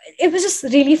 So it was just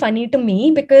really funny to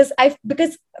me because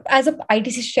as a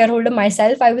ITC shareholder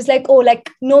myself, I was like, oh, like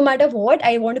no matter what,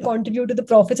 I want to contribute to the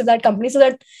profits of that company so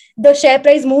that the share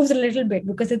price moves a little bit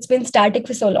because it's been static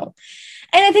for so long.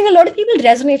 And I think a lot of people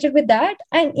resonated with that.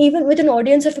 And even with an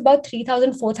audience of about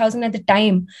 3,000, 4,000 at the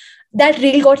time, that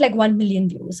reel got like 1 million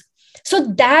views. So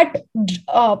that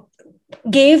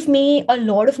gave me a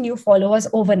lot of new followers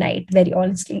overnight, very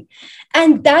honestly.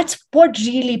 And that's what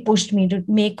really pushed me to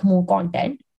make more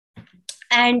content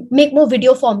and make more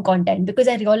video form content because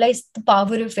I realized the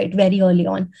power of it very early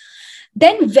on.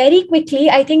 Then, very quickly,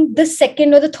 I think the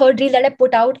second or the third reel that I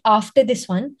put out after this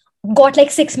one got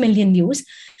like 6 million views.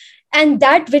 And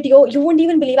that video, you won't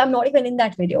even believe I'm not even in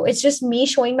that video. It's just me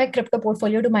showing my crypto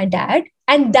portfolio to my dad.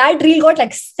 And that reel got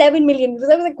like 7 million views.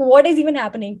 I was like, what is even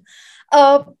happening?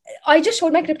 Uh, I just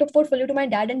showed my crypto portfolio to my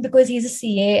dad, and because he's a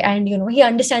CA and he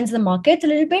understands the markets a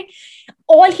little bit,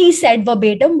 all he said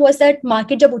verbatim was that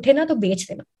market jab uthe na to bech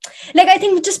dena. Like I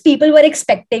think just people were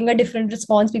expecting a different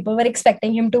response. People were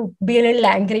expecting him to be a little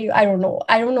angry. I don't know.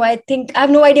 I think I have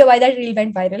no idea why that reel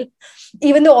went viral.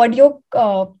 Even the audio,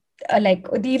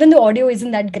 even the audio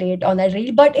isn't that great on that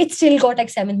reel, but it still got like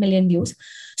 7 million views.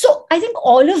 So I think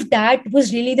all of that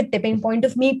was really the tipping point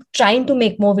of me trying to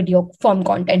make more video form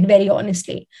content, very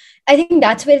honestly. I think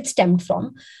that's where it stemmed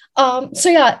from. So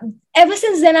yeah, ever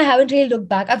since then, I haven't really looked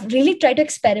back. I've really tried to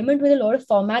experiment with a lot of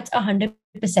formats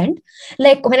 100%.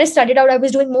 Like when I started out, I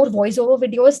was doing more voiceover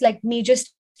videos, like me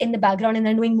just in the background and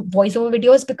then doing voiceover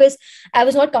videos because I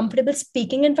was not comfortable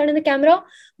speaking in front of the camera.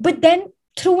 But then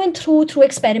through and through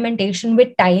experimentation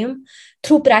with time,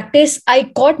 through practice, I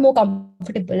got more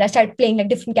comfortable. I started playing like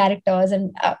different characters,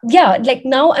 and like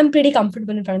now I'm pretty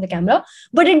comfortable in front of the camera.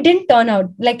 But it didn't turn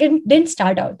out like it didn't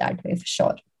start out that way for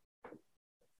sure.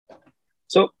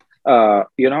 So,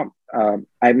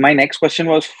 my next question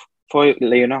was for,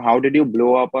 how did you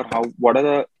blow up, or what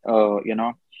are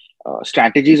the,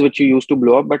 strategies which you used to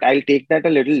blow up? But I'll take that a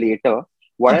little later.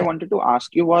 What I Okay. wanted to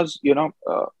ask you was,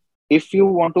 if you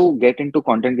want to get into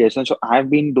content creation, so I've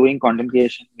been doing content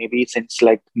creation maybe since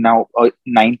like now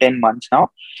 9-10 months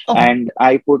now. Okay. And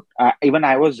I put, even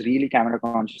I was really camera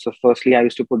conscious. So firstly, I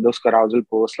used to put those carousel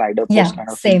posts, slider posts Yeah. kind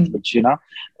of things, Same. which, Yeah.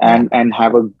 and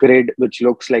have a grid which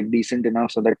looks like decent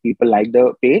enough so that people like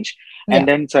the page. And Yeah.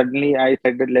 then suddenly I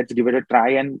said that let's give it a try.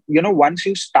 And, once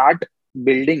you start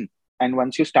building, and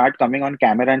once you start coming on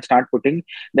camera and start putting,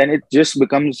 then it just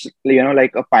becomes,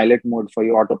 like a pilot mode for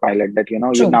you, autopilot, that,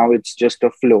 True. now it's just a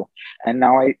flow. And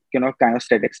now I, kind of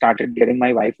started getting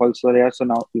my wife also there. So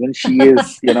now even she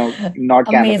is, not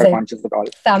camera Amazing. conscious at all.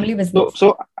 Family So, business.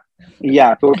 so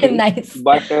yeah, totally. Nice.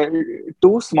 But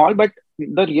too small. But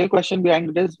the real question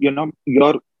behind it is,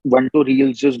 your 1-2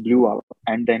 reels just blew up,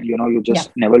 and then, you Yeah.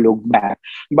 just never looked back.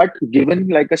 But given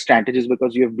like a strategist,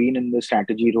 because you have been in the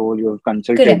strategy role, you have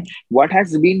consulted, Correct. what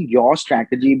has been your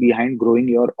strategy behind growing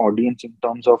your audience in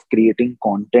terms of creating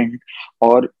content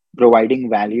or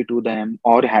providing value to them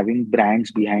or having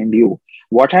brands behind you?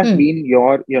 What has Hmm. been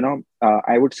your,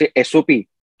 I would say, SOP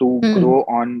to Hmm. grow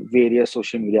on various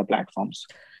social media platforms?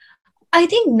 I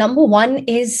think number one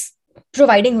is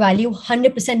providing value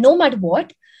 100%, no matter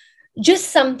what. Just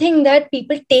something that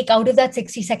people take out of that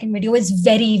 60-second video is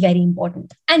very, very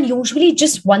important. And usually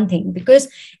just one thing, because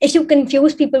if you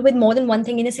confuse people with more than one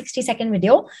thing in a 60-second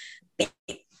video,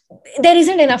 there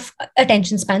isn't enough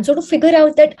attention span. So to figure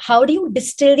out that how do you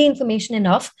distill the information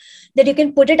enough that you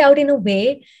can put it out in a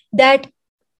way that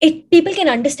people can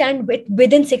understand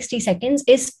within 60 seconds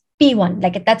is P1,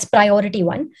 like that's priority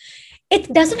one.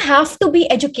 It doesn't have to be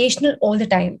educational all the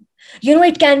time.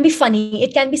 It can be funny,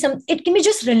 it can be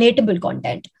just relatable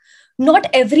content. Not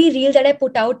every reel that I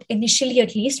put out initially,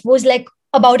 at least, was like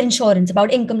about insurance,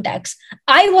 about income tax.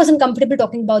 I wasn't comfortable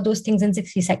talking about those things in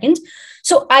 60 seconds.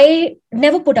 So I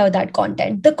never put out that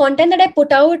content. The content that I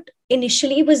put out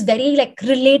initially was very like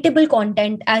relatable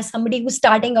content as somebody who's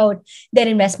starting out their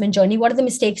investment journey. What are the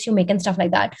mistakes you make and stuff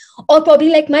like that? Or probably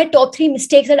like my top 3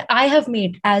 mistakes that I have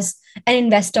made as an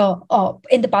investor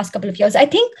in the past couple of years. I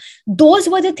think those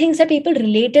were the things that people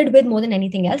related with more than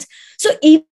anything else. So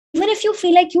even if you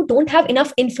feel like you don't have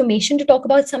enough information to talk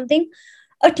about something,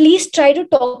 at least try to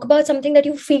talk about something that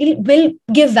you feel will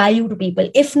give value to people.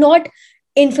 If not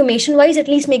information wise, at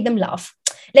least make them laugh.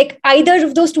 Like either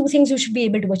of those two things you should be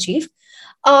able to achieve.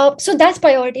 So that's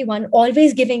priority one,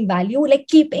 always giving value, like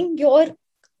keeping your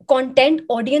content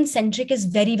audience centric is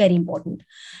very, very important.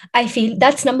 I feel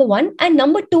that's number one. And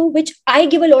number two, which I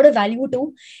give a lot of value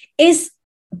to, is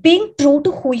being true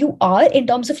to who you are in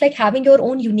terms of like having your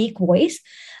own unique voice.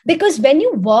 Because when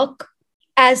you work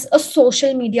as a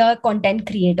social media content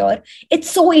creator, it's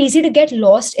so easy to get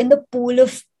lost in the pool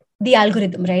of the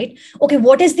algorithm, right? Okay,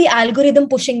 what is the algorithm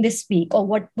pushing this week, or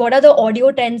what are the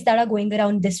audio trends that are going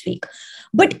around this week?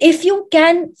 But if you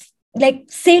can like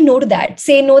say no to that,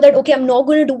 say no that okay, I'm not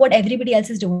going to do what everybody else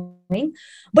is doing,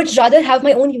 but rather have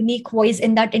my own unique voice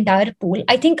in that entire pool,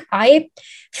 I think I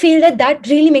feel that that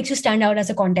really makes you stand out as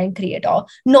a content creator,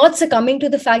 not succumbing to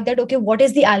the fact that okay, what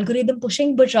is the algorithm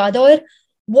pushing, but rather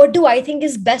what do I think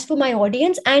is best for my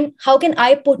audience and how can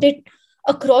I put it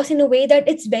across in a way that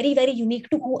it's very, very unique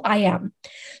to who I am.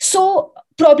 So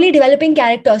probably developing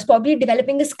characters, probably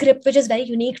developing a script which is very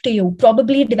unique to you,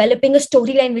 probably developing a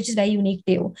storyline which is very unique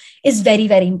to you is very,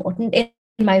 very important in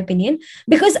my opinion,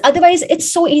 because otherwise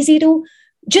it's so easy to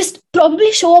just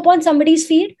probably show up on somebody's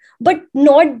feed but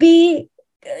not be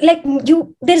like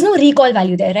you, there's no recall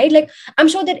value there, right? Like I'm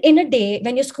sure that in a day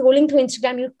when you're scrolling through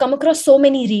Instagram you come across so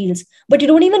many reels but you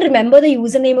don't even remember the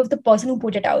username of the person who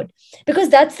put it out, because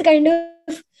that's the kind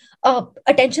of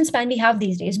attention span we have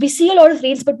these days. We see a lot of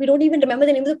reels but we don't even remember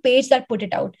the name of the page that put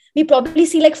it out. We probably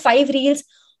see like 5 reels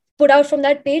put out from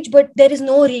that page, but there is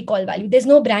no recall value, there's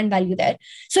no brand value there.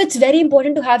 So it's very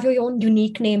important to have your own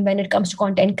unique name when it comes to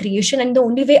content creation, and the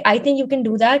only way I think you can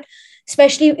do that,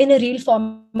 especially in a reel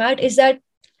format, is that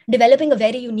developing a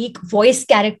very unique voice,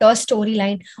 character,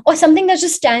 storyline, or something that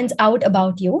just stands out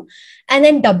about you, and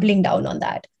then doubling down on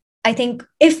that. I think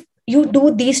if you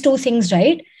do these two things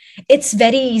right, it's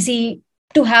very easy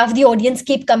to have the audience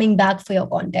keep coming back for your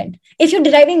content. If you're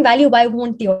deriving value, why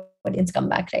won't the audience come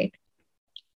back, right?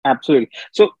 Absolutely.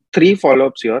 So three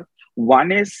follow-ups here.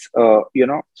 One is,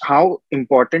 how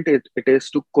important it is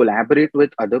to collaborate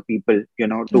with other people,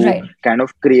 to Right. kind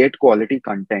of create quality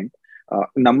content.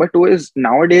 Number two is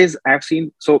nowadays I've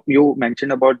seen, so you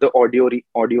mentioned about the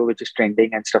audio which is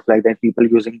trending and stuff like that, people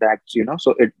using that,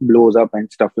 so it blows up and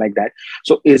stuff like that.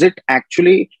 So is it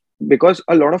actually because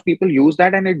a lot of people use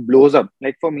that and it blows up?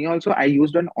 Like for me also, I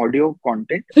used an audio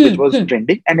content which was Hmm.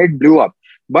 trending and it blew up,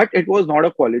 but it was not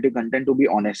a quality content, to be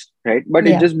honest, right? But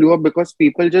it Yeah. just blew up because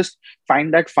people just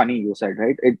find that funny, you said,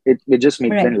 right? It just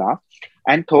makes them Right. laugh.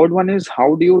 And third one is,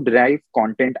 how do you derive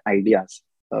content ideas,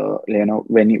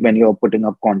 when you're putting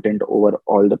up content over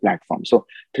all the platforms? So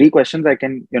three questions. I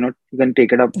can, you can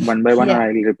take it up one by one, or Yeah.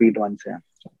 I'll repeat once. Yeah.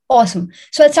 Awesome.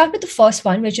 So let's start with the first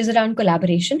one, which is around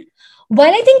collaboration.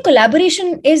 While I think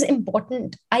collaboration is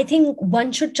important, I think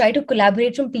one should try to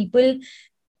collaborate from people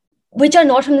which are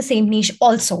not from the same niche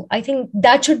also. I think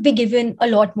that should be given a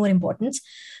lot more importance,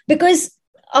 because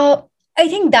uh, I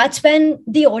think that's when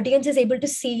the audience is able to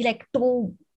see like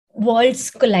two worlds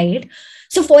collide.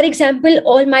 So for example,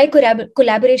 all my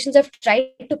collaborations have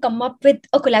tried to come up with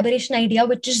a collaboration idea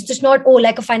which is just not, oh,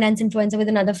 like a finance influencer with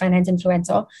another finance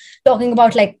influencer talking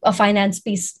about like a finance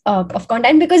piece of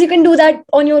content, because you can do that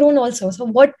on your own also. So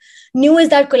what new is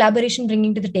that collaboration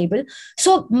bringing to the table?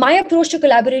 So my approach to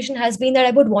collaboration has been that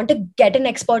I would want to get an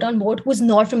expert on board who's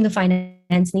not from the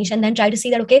finance niche, and then try to see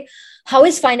that, okay, how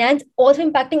is finance also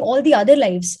impacting all the other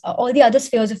lives, all the other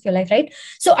spheres of your life, right?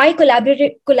 So I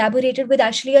collaborated with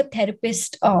actually a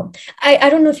therapist. I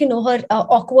don't know if you know her,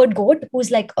 Awkward Goat,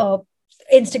 who's like a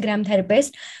Instagram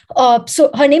therapist. So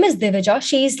her name is Divija.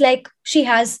 She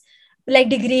has like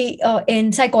degree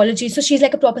in psychology, so she's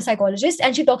like a proper psychologist,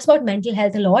 and she talks about mental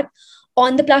health a lot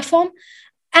on the platform.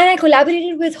 And I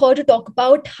collaborated with her to talk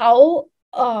about how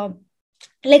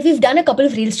like we've done a couple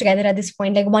of reels together at this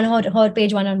point, like one on her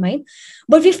page, one on mine,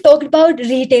 but we've talked about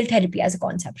retail therapy as a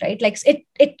concept, right? Like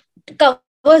it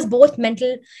covers both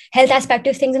mental health aspect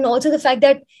of things and also the fact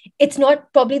that it's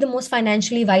not probably the most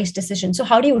financially wise decision. So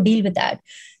how do you deal with that?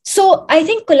 So I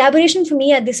think collaboration for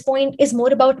me at this point is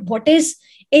more about what is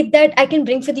it that I can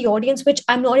bring for the audience, which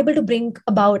I'm not able to bring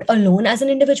about alone as an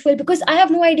individual, because I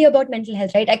have no idea about mental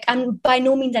health, right? I'm by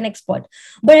no means an expert,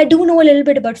 but I do know a little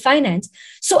bit about finance.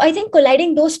 So I think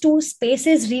colliding those two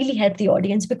spaces really help the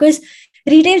audience, because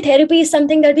retail therapy is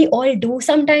something that we all do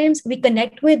sometimes. We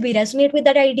connect with, we resonate with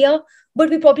that idea, but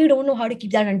we probably don't know how to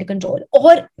keep that under control.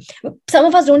 Or some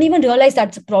of us don't even realize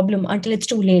that's a problem until it's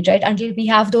too late, right? Until we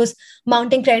have those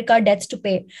mounting credit card debts to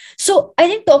pay. So I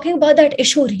think talking about that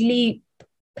issue really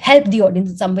help the audience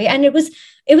in some way, and it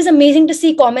was amazing to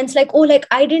see comments like, oh, like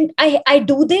I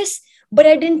do this, but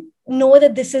I didn't know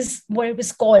that this is what it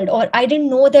was called, or I didn't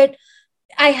know that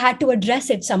I had to address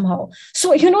it somehow.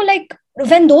 So like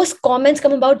when those comments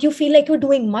come about, you feel like you're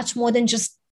doing much more than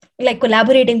just like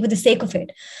collaborating for the sake of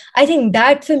it. I think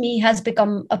that for me has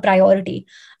become a priority.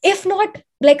 If not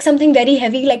like something very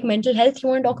heavy like mental health you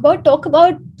want to talk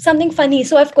about something funny.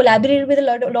 So I've collaborated with a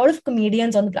lot of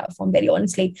comedians on the platform, very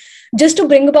honestly, just to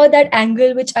bring about that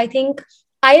angle, which I think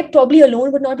I probably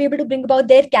alone would not be able to bring about.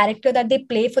 Their character that they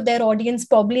play for their audience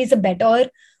probably is a better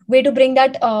way to bring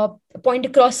that point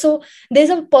across. So there's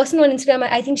a person on Instagram.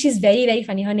 I think she's very, very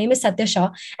funny. Her name is Satya Shah,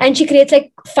 and she creates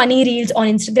like funny reels on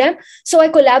Instagram. So I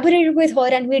collaborated with her,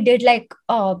 and we did like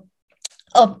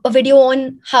a video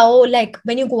on how, like,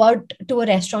 when you go out to a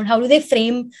restaurant, how do they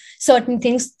frame certain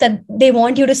things that they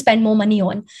want you to spend more money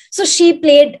on. So she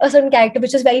played a certain character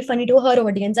which is very funny to her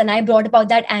audience, and I brought about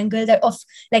that angle that of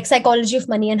like psychology of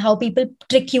money and how people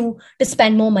trick you to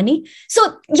spend more money.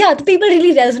 So yeah, the people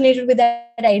really resonated with that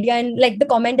idea, and like the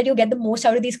comment that you get the most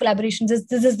out of these collaborations is,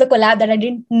 this is the collab that I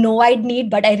didn't know I'd need,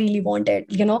 but I really wanted,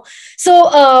 but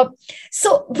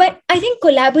I think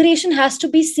collaboration has to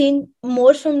be seen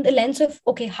more from the lens of,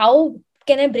 okay, how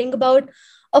can I bring about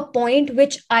a point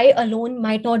which I alone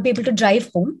might not be able to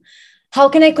drive home? How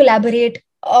can I collaborate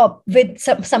with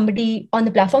somebody on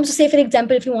the platform? So, say, for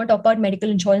example, if you want to talk about medical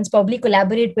insurance, probably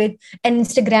collaborate with an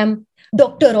Instagram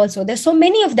doctor also. There's so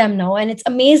many of them now, and it's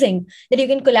amazing that you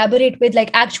can collaborate with like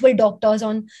actual doctors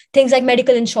on things like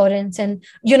medical insurance and,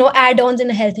 add-ons in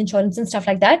health insurance and stuff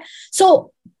like that.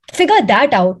 So figure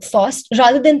that out first,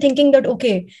 rather than thinking that,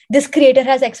 okay, this creator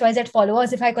has XYZ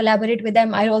followers, if I collaborate with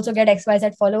them, I'll also get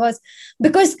XYZ followers.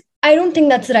 Because I don't think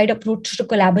that's the right approach to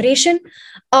collaboration,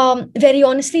 very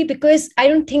honestly, because I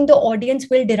don't think the audience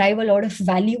will derive a lot of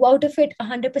value out of it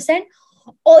 100%.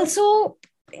 Also,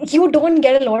 you don't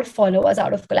get a lot of followers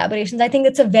out of collaborations. I think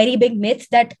it's a very big myth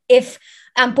that if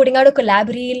I'm putting out a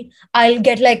collab reel, I'll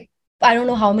get like, I don't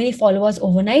know how many followers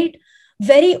overnight.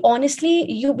 Very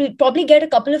honestly, you will probably get a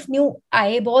couple of new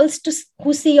eyeballs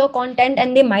who see your content,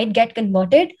 and they might get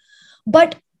converted.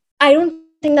 But I don't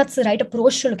think that's the right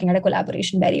approach to looking at a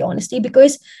collaboration, very honestly,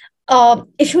 because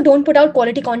if you don't put out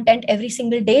quality content every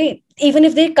single day, even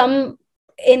if they come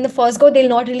in the first go, they'll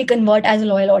not really convert as a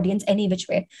loyal audience any which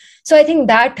way. So I think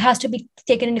that has to be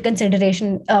taken into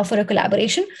consideration for a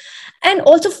collaboration, and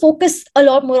also focus a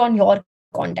lot more on your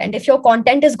content. If your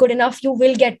content is good enough, you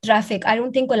will get traffic. I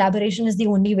don't think collaboration is the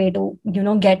only way to,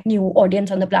 get new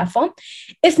audience on the platform.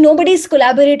 If nobody's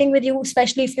collaborating with you,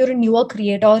 especially if you're a newer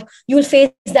creator, you'll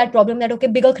face that problem that, okay,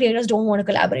 bigger creators don't want to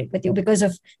collaborate with you because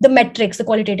of the metrics, the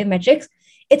qualitative metrics.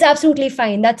 It's absolutely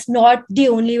fine. That's not the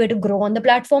only way to grow on the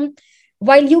platform.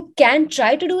 While you can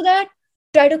try to do that,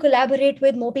 try to collaborate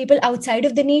with more people outside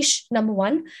of the niche, number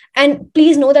one. And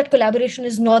please know that collaboration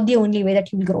is not the only way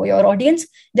that you'll grow your audience.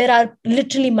 There are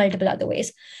literally multiple other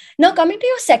ways. Now, coming to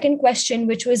your second question,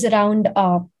 which was around,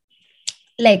 could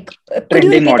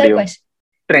you repeat that question?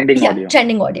 Trending audio.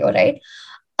 Trending audio, right?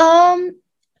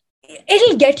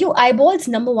 It'll get you eyeballs,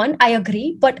 number one, I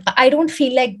agree, but I don't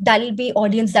feel like that'll be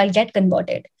audience that'll get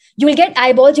converted. You will get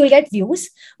eyeballs, you'll get views,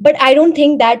 but I don't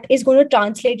think that is going to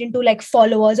translate into like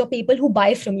followers or people who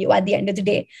buy from you at the end of the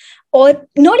day, or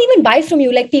not even buy from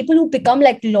you, like people who become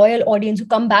like loyal audience who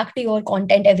come back to your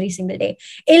content every single day.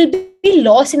 It'll be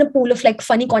lost in a pool of like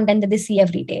funny content that they see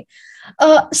every day.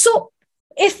 So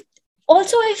if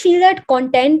also I feel that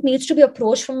content needs to be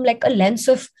approached from like a lens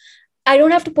of, I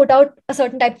don't have to put out a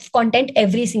certain type of content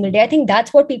every single day. I think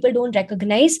that's what people don't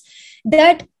recognize,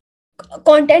 that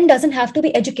content doesn't have to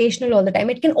be educational all the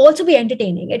time. It can also be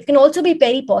entertaining. It can also be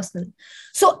very personal.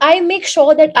 So I make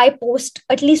sure that I post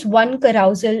at least one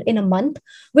carousel in a month,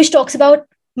 which talks about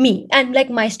me and like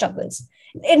my struggles.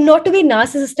 And not to be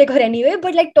narcissistic or anyway,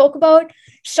 but like talk about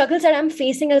struggles that I'm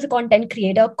facing as a content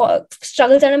creator,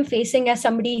 struggles that I'm facing as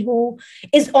somebody who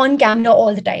is on camera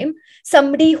all the time,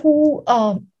 somebody who,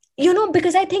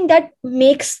 because I think that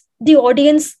makes the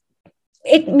audience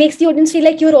feel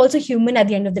like you're also human at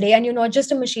the end of the day, and you're not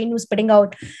just a machine who's putting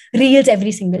out reels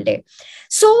every single day.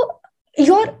 So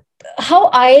how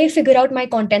I figure out my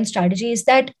content strategy is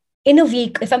that in a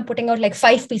week, if I'm putting out like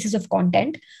 5 pieces of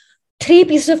content, 3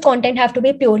 pieces of content have to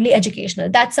be purely educational.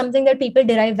 That's something that people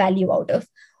derive value out of.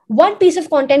 1 piece of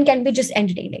content can be just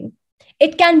entertaining.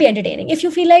 It can be entertaining. If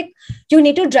you feel like you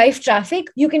need to drive traffic,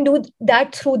 you can do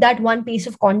that through that 1 piece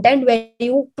of content where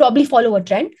you probably follow a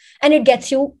trend and it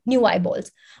gets you new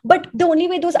eyeballs. But the only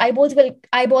way those eyeballs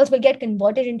will get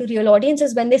converted into real audience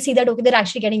is when they see that, okay, they're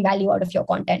actually getting value out of your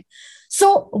content.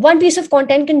 So 1 piece of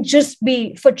content can just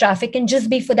be for traffic, can just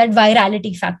be for that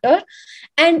virality factor.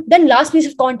 And then last piece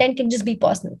of content can just be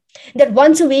personal. That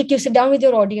once a week you sit down with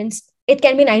your audience. It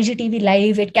can be an IGTV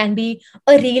live. It can be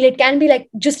a reel. It can be like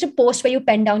just a post where you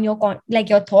pen down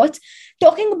your thoughts,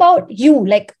 talking about you.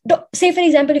 Like, say, for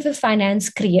example, if you're a finance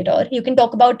creator, you can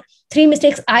talk about 3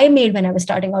 mistakes I made when I was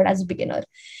starting out as a beginner.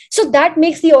 So that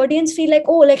makes the audience feel like,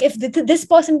 oh, like if this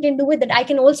person can do it, then I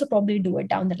can also probably do it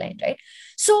down the line, right?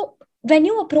 So when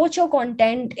you approach your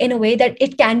content in a way that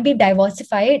it can be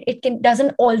diversified,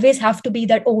 doesn't always have to be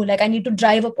that, oh, like I need to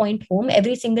drive a point home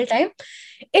every single time.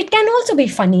 It can also be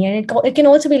funny, and it can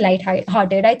also be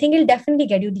light-hearted. I think it'll definitely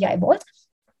get you the eyeballs.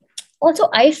 Also,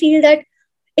 I feel that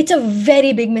it's a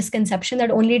very big misconception that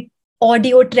only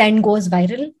audio trend goes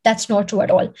viral. That's not true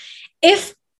at all.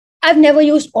 If I've never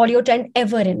used audio trend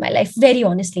ever in my life, very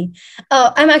honestly.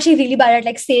 I'm actually really bad at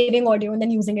like saving audio and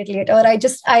then using it later.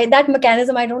 That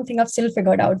mechanism, I don't think I've still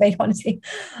figured out, very honestly.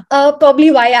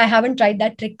 Probably why I haven't tried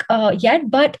that trick yet.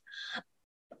 But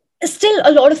still,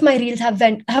 a lot of my reels have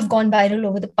gone viral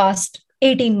over the past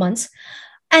 18 months.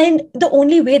 And the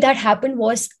only way that happened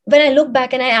was, when I look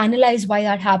back and I analyze why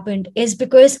that happened, is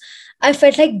because I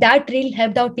felt like that reel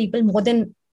helped out people more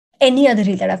than any other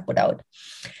reel that I've put out.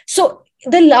 So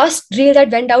the last reel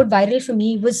that went out viral for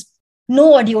me was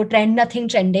no audio trend, nothing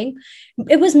trending.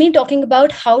 It was me talking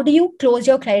about how do you close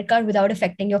your credit card without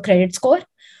affecting your credit score,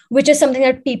 which is something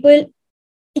that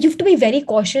you have to be very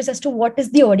cautious as to what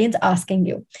is the audience asking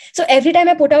you. So every time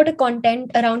I put out a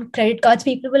content around credit cards,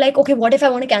 people were like, okay, what if I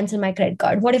want to cancel my credit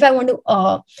card? What if I want to,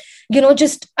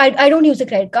 I don't use a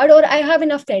credit card, or I have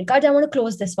enough credit cards, I want to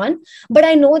close this one, but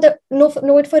I know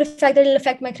it for a fact that it'll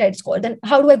affect my credit score. Then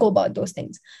how do I go about those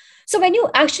things? So when you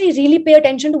actually really pay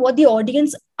attention to what the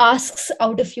audience asks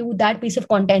out of you, that piece of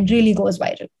content really goes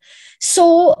viral.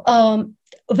 So,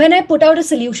 when I put out a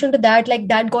solution to that, like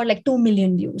that got like 2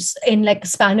 million views in like a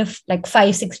span of like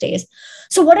 5-6 days.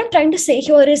 So what I'm trying to say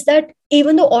here is that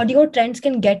even though audio trends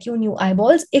can get you new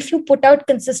eyeballs, if you put out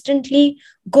consistently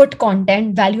good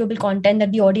content, valuable content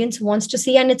that the audience wants to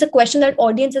see, and it's a question that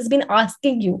audience has been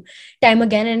asking you time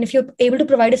again, and if you're able to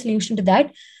provide a solution to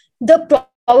that, the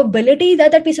probability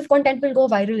that that piece of content will go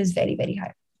viral is very, very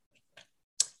high.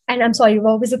 And I'm sorry,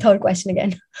 what was the third question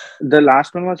again? The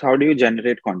last one was, how do you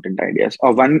generate content ideas?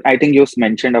 Or one, I think you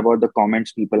mentioned about the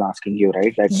comments people asking you,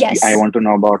 right? Like, Yes. I want to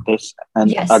know about this.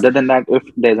 And Yes. other than that, if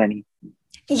there's any.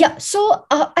 Yeah. So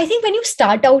I think when you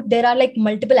start out, there are like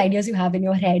multiple ideas you have in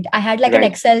your head. I had like an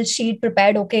Right. Excel sheet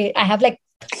prepared. Okay, I have like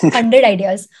 100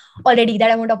 ideas already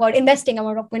that I want to talk about investing. I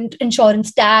want to talk about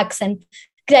insurance, tax, and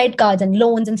credit cards and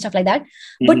loans and stuff like that.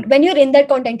 But when you're in that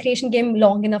content creation game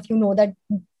long enough, you know that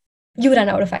you run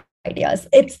out of ideas.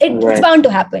 It's Right. bound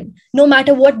to happen, no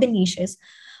matter what the niche is.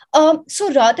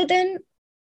 So rather than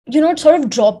sort of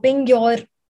dropping your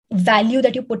value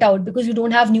that you put out because you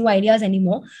don't have new ideas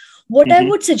anymore, what I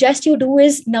would suggest you do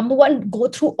is, number one, go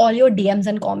through all your DMs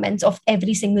and comments of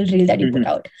every single reel that you put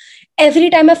out. Every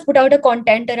time I've put out a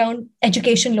content around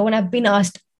education loan, I've been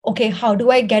asked, okay, how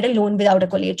do I get a loan without a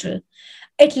collateral?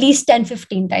 At least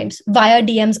 10-15 times via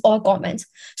DMs or comments.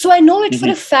 So I know it for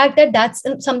a fact that that's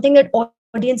something that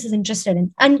audience is interested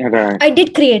in. And Right. I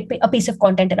did create a piece of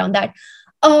content around that.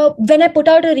 When I put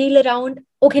out a reel around,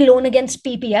 okay, loan against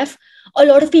PPF, a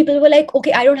lot of people were like,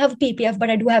 okay, I don't have a PPF,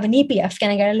 but I do have an EPF. Can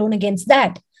I get a loan against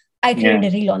that? I created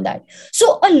a reel on that.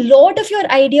 So a lot of your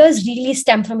ideas really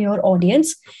stem from your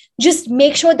audience. Just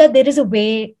make sure that there is a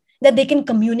way that they can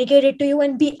communicate it to you,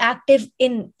 and be active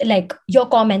in like your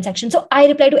comment section. So I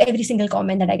reply to every single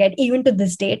comment that I get, even to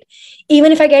this date.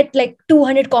 Even if I get like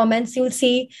 200 comments, you'll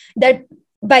see that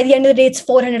by the end of the day, it's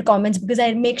 400 comments, because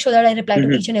I make sure that I reply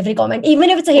to each and every comment, even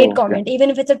if it's a hate comment,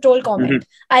 even if it's a troll comment,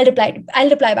 I'll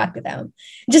reply back to them.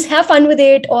 Just have fun with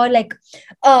it, or like,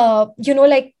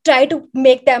 like try to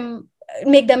make them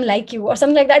like you or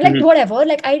something like that, like whatever.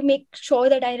 Like, I make sure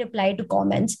that I reply to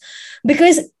comments,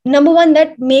 because number one,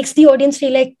 that makes the audience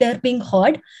feel like they're being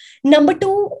heard. Number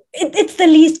two, it's the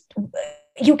least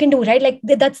you can do, right? Like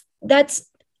that's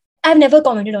I've never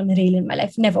commented on a reel in my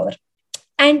life, never.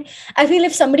 And I feel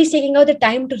if somebody's taking out the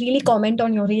time to really comment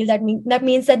on your reel, that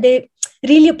means that they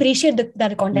really appreciate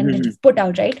that content that you've put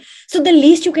out, right? So the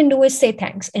least you can do is say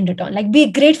thanks in return, like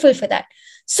be grateful for that.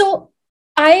 So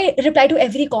I reply to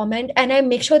every comment, and I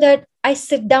make sure that I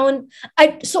sit down.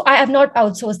 I have not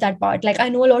outsourced that part. Like, I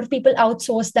know a lot of people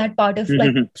outsource that part of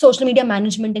like social media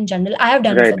management in general. I have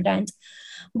done it for brands.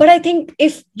 But I think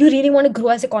if you really want to grow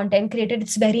as a content creator,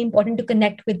 it's very important to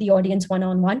connect with the audience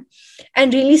one-on-one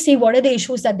and really see what are the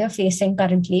issues that they're facing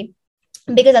currently,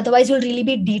 because otherwise you'll really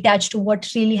be detached to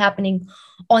what's really happening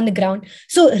on the ground.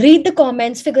 So read the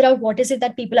comments, figure out what is it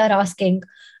that people are asking.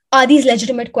 Are these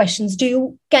legitimate questions?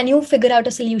 Can you figure out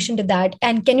a solution to that?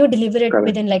 And can you deliver it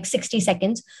within like 60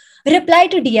 seconds? Reply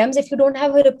to DMs. If you don't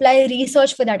have a reply,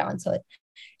 research for that answer.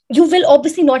 You will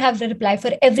obviously not have the reply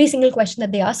for every single question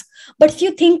that they ask. But if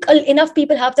you think enough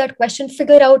people have that question,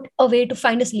 figure out a way to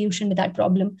find a solution to that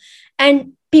problem.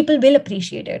 And people will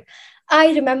appreciate it.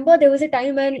 I remember there was a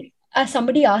time when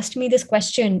somebody asked me this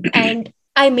question, and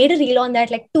I made a reel on that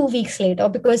like 2 weeks later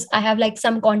because I have like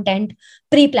some content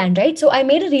pre-planned, right? So I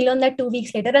made a reel on that 2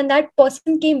 weeks later, and that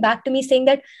person came back to me saying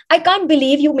that I can't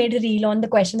believe you made a reel on the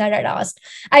question that I'd asked.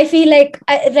 I feel like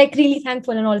really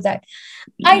thankful and all that.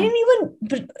 I Yeah. didn't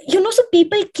even, so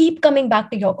people keep coming back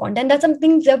to your content. That's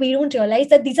something that we don't realize,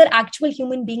 that these are actual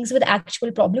human beings with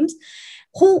actual problems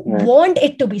who Right. want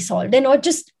it to be solved. They're not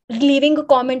just leaving a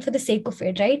comment for the sake of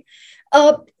it, right?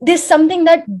 There's something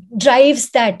that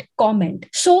drives that comment.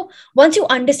 So once you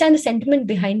understand the sentiment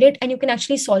behind it and you can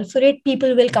actually solve for it,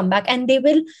 people will come back and they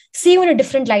will see you in a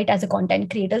different light as a content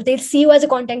creator. They'll see you as a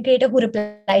content creator who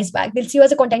replies back. They'll see you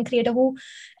as a content creator who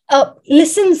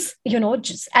listens,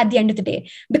 just at the end of the day.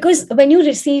 Because when you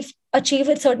achieve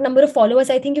a certain number of followers,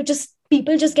 I think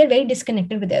people just get very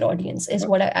disconnected with their audience, is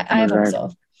what I have Right.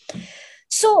 observed.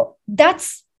 So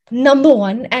that's number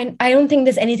one. And I don't think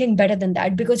there's anything better than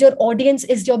that, because your audience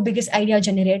is your biggest idea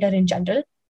generator in general.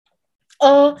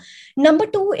 Number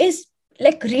two is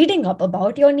like reading up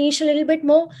about your niche a little bit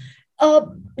more.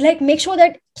 Like make sure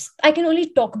that I can only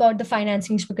talk about the finance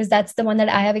niche because that's the one that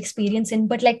I have experience in,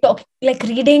 but like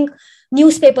reading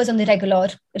newspapers on the regular,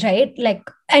 right? Like,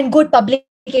 and good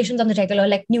publications on the regular,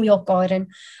 like New Yorker and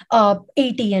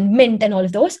ET and Mint and all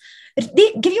of those.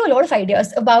 They give you a lot of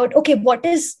ideas about, okay, what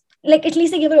is, like, at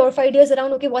least they give a lot of ideas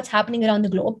around, okay, what's happening around the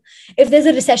globe. If there's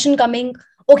a recession coming,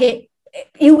 okay,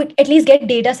 you would at least get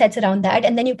data sets around that,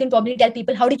 and then you can probably tell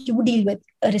people, how do you deal with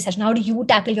a recession, how do you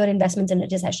tackle your investments in a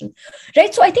recession,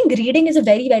 right? So I think reading is a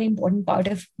very, very important part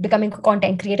of becoming a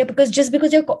content creator, because just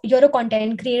because you're a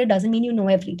content creator doesn't mean you know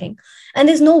everything, and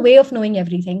there's no way of knowing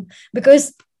everything,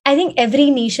 because I think every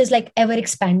niche is like ever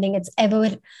expanding, it's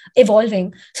ever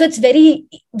evolving. So it's very,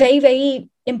 very, very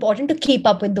important to keep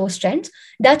up with those trends.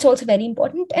 That's also very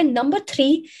important. And number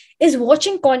three is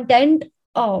watching content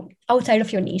outside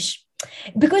of your niche,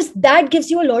 because that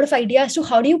gives you a lot of ideas as to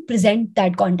how do you present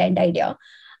that content idea.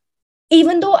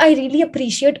 Even though I really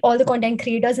appreciate all the content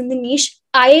creators in the niche,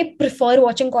 I prefer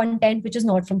watching content which is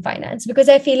not from finance, because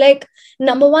I feel like,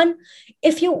 number one,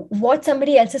 if you watch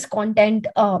somebody else's content,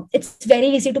 it's very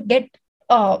easy to get,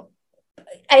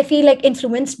 I feel like,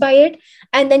 influenced by it.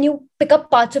 And then you pick up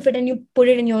parts of it and you put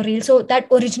it in your reel. So that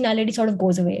originality sort of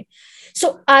goes away.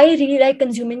 So I really like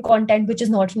consuming content which is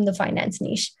not from the finance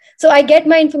niche. So I get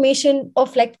my information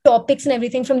of like topics and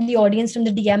everything from the audience, from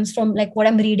the DMs, from like what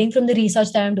I'm reading, from the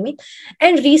research that I'm doing.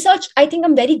 And research, I think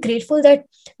I'm very grateful that,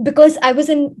 because I was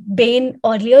in BAIN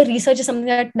earlier, research is something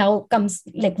that now comes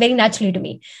like very naturally to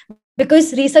me,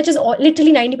 because research is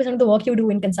literally 90% of the work you do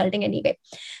in consulting anyway.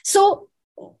 So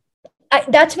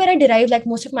that's where I derive like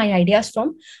most of my ideas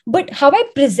from. But how I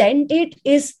present it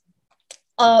is,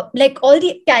 like all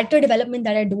the character development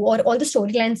that I do or all the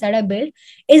storylines that I build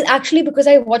is actually because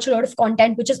I watch a lot of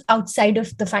content which is outside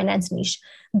of the finance niche,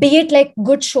 be it like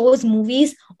good shows,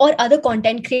 movies, or other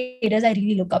content creators I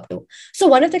really look up to. So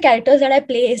one of the characters that I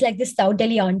play is like this South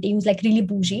Delhi auntie who's like really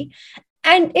bougie,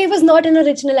 and it was not an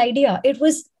original idea.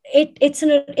 It's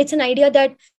an idea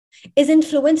that is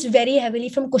influenced very heavily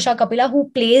from Kusha Kapila,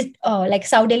 who plays like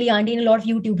South Delhi auntie in a lot of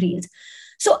YouTube reels.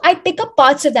 So I pick up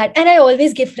parts of that and I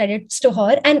always give credits to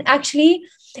her. And actually,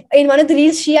 in one of the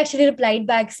reels, she actually replied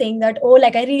back saying that, oh,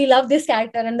 like, I really love this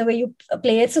character and the way you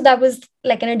play it. So that was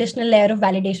like an additional layer of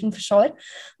validation for sure.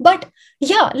 But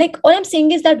yeah, like all I'm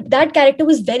saying is that that character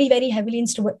was very, very heavily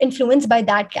influenced by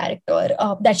that character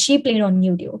that she played on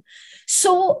YouTube.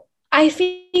 So I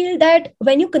feel that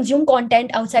when you consume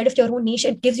content outside of your own niche,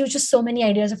 it gives you just so many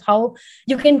ideas of how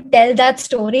you can tell that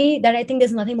story, that I think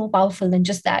there's nothing more powerful than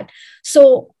just that.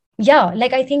 So yeah,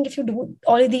 like I think if you do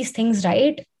all of these things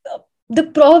right, the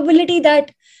probability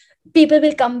that people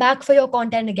will come back for your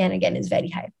content again is very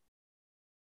high.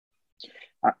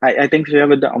 I think, Shreya,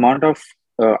 with the amount of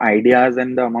ideas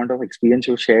and the amount of experience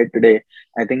you shared today,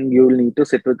 I think you'll need to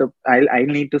sit with the. I'll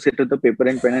need to sit with the paper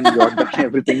and pen and jot down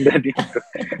everything that you.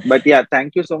 But yeah,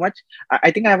 thank you so much.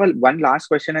 I think I have one last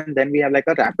question, and then we have like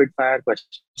a rapid fire question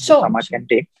Sure. Samad can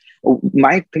take.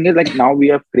 My thing is like now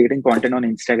we are creating content on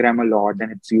Instagram a lot,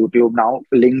 and it's YouTube now.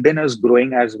 LinkedIn is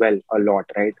growing as well a lot,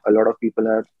 right? A lot of people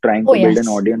are trying Oh, to build an yes.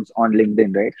 audience on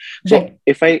LinkedIn, right? So Right.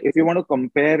 if you want to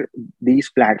compare these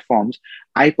platforms,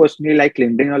 I personally like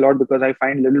LinkedIn a lot because I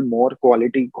find little more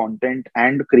quality content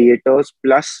and creators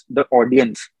plus the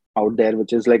audience out there,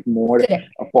 which is like more Correct.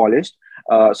 polished.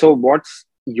 So what's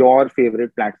your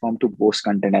favorite platform to post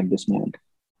content at this moment?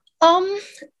 Um,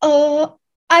 uh,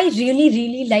 I really,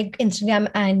 really like Instagram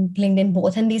and LinkedIn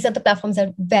both. And these are the platforms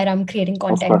where I'm creating Of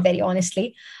content, course. very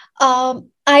honestly.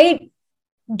 I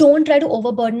don't try to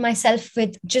overburden myself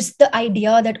with just the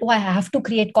idea that, oh, I have to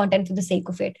create content for the sake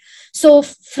of it. So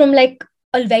from like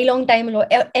a very long time,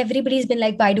 everybody's been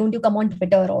like, why don't you come on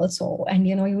Twitter also? And,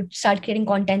 you start creating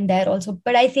content there also.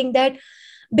 But I think that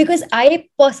because I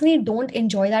personally don't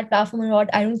enjoy that platform a lot,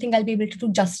 I don't think I'll be able to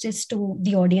do justice to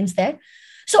the audience there.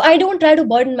 So I don't try to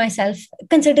burden myself,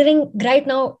 considering right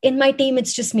now in my team,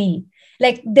 it's just me.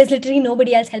 Like there's literally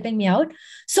nobody else helping me out.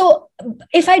 So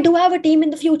if I do have a team in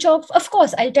the future, of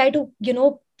course, I'll try to,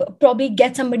 probably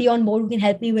get somebody on board who can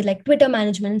help me with like Twitter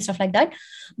management and stuff like that.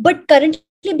 But currently,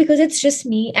 because it's just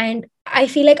me and I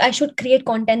feel like I should create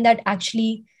content that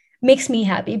actually makes me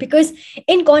happy. Because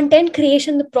in content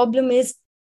creation, the problem is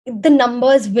the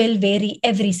numbers will vary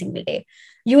every single day.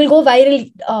 You will go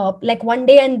viral like one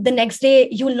day, and the next day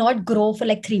you will not grow for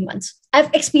like 3 months.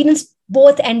 I've experienced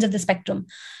both ends of the spectrum.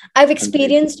 I've Agreed.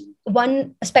 experienced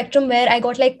one spectrum where I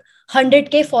got like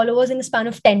 100K followers in the span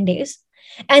of 10 days.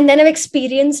 And then I've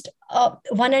experienced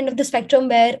one end of the spectrum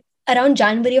where around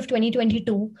January of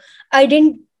 2022, I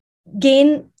didn't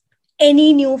gain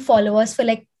any new followers for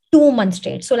like 2 months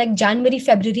straight. So like January,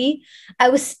 February, I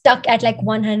was stuck at like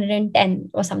 110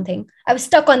 or something. I was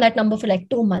stuck on that number for like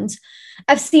 2 months.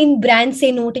 I've seen brands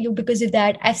say no to you because of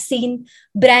that. I've seen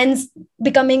brands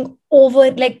becoming over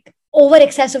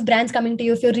excess of brands coming to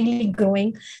you if you're really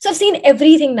growing. So I've seen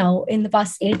everything now in the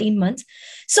past 18 months.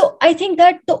 So I think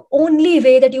that the only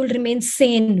way that you'll remain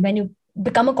sane when you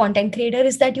become a content creator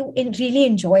is that you really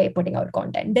enjoy putting out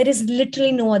content. There is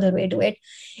literally no other way to it.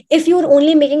 If you're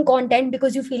only making content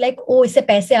because you feel like, oh, isse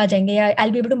paise aa jayenge,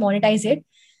 I'll be able to monetize it,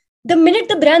 the minute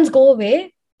the brands go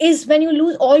away is when you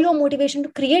lose all your motivation to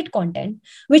create content,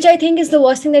 which I think is the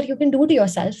worst thing that you can do to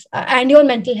yourself and your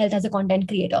mental health as a content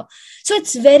creator. So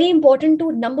it's very important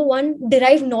to, number one,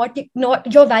 derive not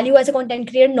your value as a content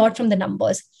creator, not from the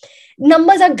numbers.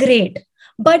 Numbers are great,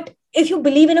 but if you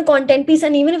believe in a content piece,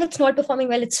 and even if it's not performing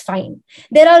well, it's fine.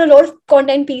 There are a lot of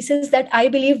content pieces that I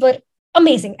believe were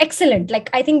amazing, excellent. Like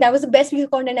I think that was the best piece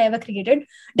of content I ever created.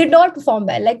 Did not perform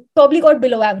well, like probably got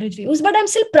below average views, but I'm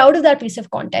still proud of that piece of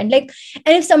content. Like,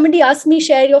 and if somebody asks me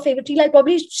share your favorite reel, I'll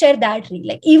probably share that reel.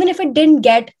 Like even if it didn't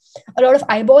get a lot of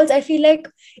eyeballs, I feel like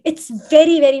it's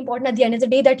very, very important at the end of the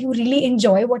day that you really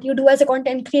enjoy what you do as a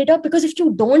content creator. Because if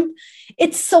you don't,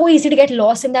 it's so easy to get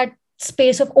lost in that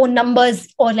space of numbers,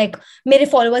 or like mere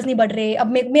followers nahi बढ़ रहे,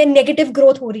 अब मेरे negative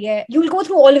growth हो रही है. You will go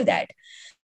through all of that.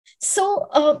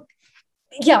 So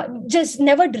yeah, just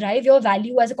never derive your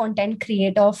value as a content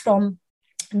creator from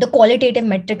the qualitative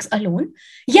metrics alone.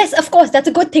 Yes, of course, that's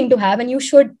a good thing to have, and you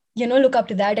should look up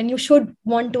to that, and you should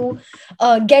want to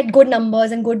get good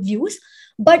numbers and good views.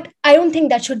 But I don't think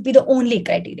that should be the only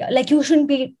criteria. Like you shouldn't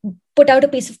be put out a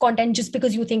piece of content just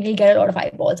because you think you'll get a lot of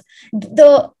eyeballs.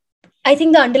 I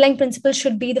think the underlying principle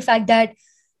should be the fact that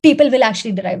people will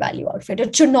actually derive value out of it.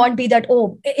 It should not be that,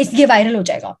 oh, it's viral ho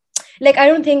jayega. Like, I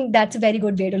don't think that's a very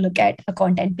good way to look at a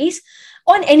content piece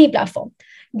on any platform.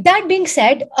 That being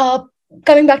said,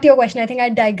 coming back to your question, I think I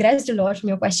digressed a lot from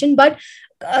your question, but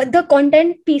the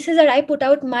content pieces that I put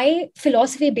out, my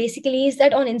philosophy basically is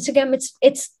that on Instagram,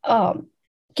 it's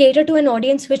cater to an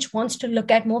audience which wants to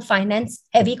look at more finance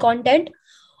heavy content.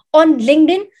 On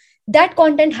LinkedIn, that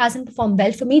content hasn't performed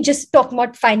well for me, just talking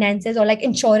about finances or like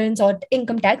insurance or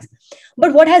income tax.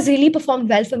 But what has really performed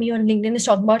well for me on LinkedIn is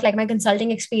talking about like my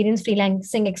consulting experience,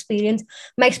 freelancing experience,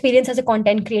 my experience as a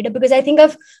content creator, because I think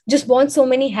I've just worn so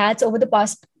many hats over the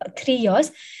past 3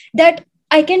 years that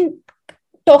I can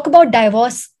talk about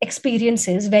diverse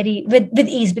experiences with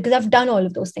ease, because I've done all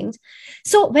of those things.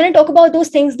 So when I talk about those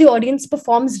things, the audience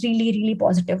performs really, really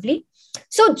positively.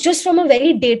 So just from a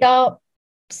very data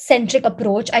centric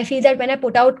approach, I feel that when I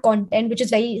put out content which is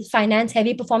very finance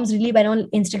heavy, performs really well on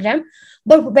Instagram.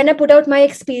 But when I put out my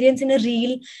experience in a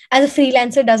reel as a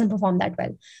freelancer, it doesn't perform that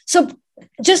well. So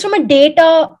just from a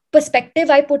data perspective,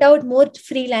 I put out more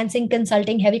freelancing,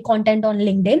 consulting heavy content on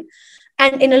LinkedIn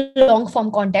and in a long form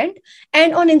content.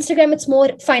 And on Instagram, it's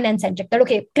more finance centric. That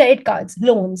okay, credit cards,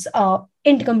 loans,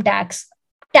 income tax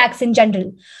in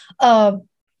general,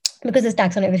 because there's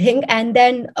tax on everything. And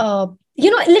then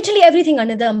literally everything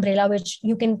under the umbrella which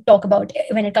you can talk about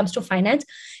when it comes to finance.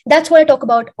 That's what I talk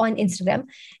about on Instagram.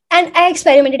 And I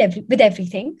experimented with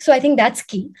everything. So I think that's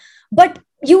key. But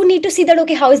you need to see that,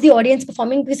 okay, how is the audience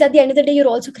performing? Because at the end of the day, you're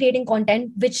also creating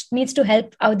content which needs to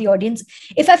help out the audience.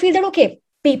 If I feel that, okay,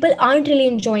 people aren't really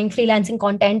enjoying freelancing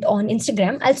content on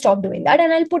Instagram, I'll stop doing that.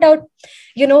 And I'll put out,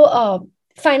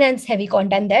 finance heavy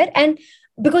content there. And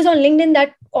because on LinkedIn,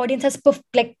 that audience has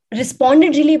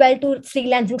responded really well to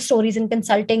freelancing stories and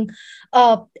consulting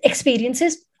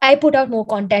experiences, I put out more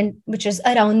content which is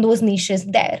around those niches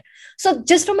there. So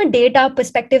just from a data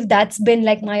perspective, that's been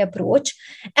like my approach.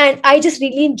 And I just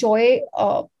really enjoy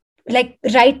like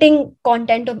writing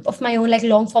content of my own, like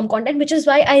long form content, which is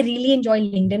why I really enjoy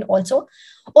LinkedIn also.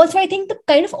 I think the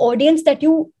kind of audience that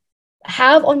you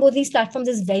have on both these platforms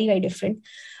is very, very different.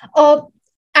 uh,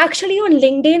 Actually, on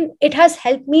LinkedIn, it has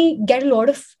helped me get a lot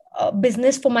of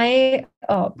business for my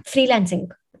freelancing,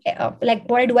 like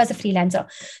what I do as a freelancer.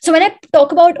 So when I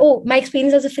talk about, oh, my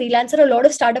experience as a freelancer, a lot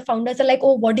of startup founders are like,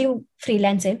 oh, what do you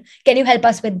freelance in? Can you help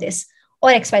us with this? Or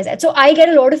XYZ. So I get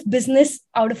a lot of business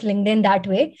out of LinkedIn that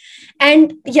way.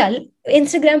 And yeah,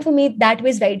 Instagram for me that way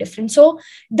is very different. So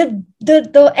the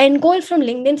end goal from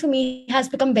LinkedIn for me has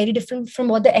become very different from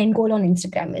what the end goal on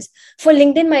Instagram is. For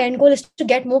LinkedIn, my end goal is to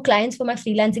get more clients for my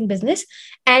freelancing business.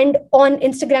 And on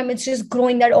Instagram, it's just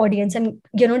growing that audience and,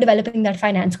 developing that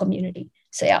finance community.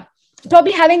 So yeah,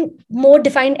 probably having more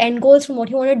defined end goals from what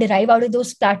you want to derive out of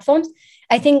those platforms,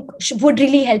 I think would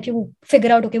really help you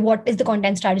figure out, okay, what is the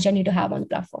content strategy I need to have on the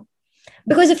platform?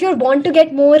 Because if you want to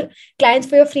get more clients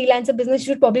for your freelancer business, you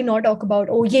should probably not talk about,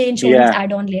 oh, yeah, insurance Yeah,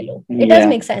 add-on le lo. It does yeah,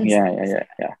 make sense. yeah.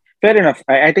 Fair enough.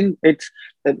 I think it's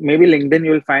maybe LinkedIn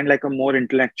you'll find like a more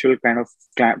intellectual kind of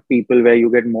people where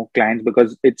you get more clients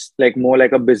because it's like more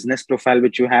like a business profile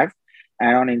which you have.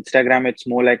 And on Instagram, it's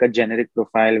more like a generic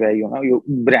profile where you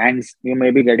brands you may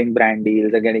be getting brand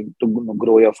deals or getting to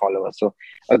grow your followers. So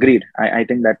agreed. I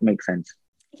think that makes sense.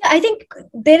 Yeah, I think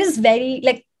there is very,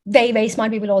 very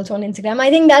smart people also on Instagram.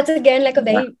 I think that's again like a Yeah.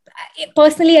 very,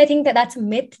 personally, I think that that's a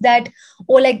myth that,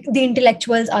 oh, like the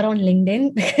intellectuals are on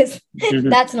LinkedIn because Hmm.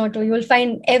 that's not true. You will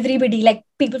find everybody, like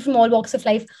people from all walks of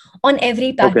life on every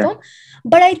Okay. platform.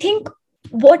 But I think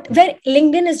where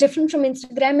LinkedIn is different from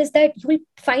Instagram is that you will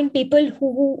find people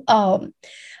who are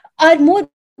more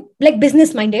like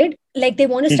business minded, like they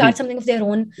want to start Hmm. something of their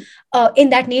own in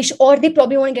that niche, or they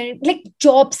probably want to get it like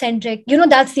job centric,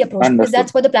 that's the approach, because Understood.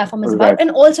 that's what the platform is about. Right.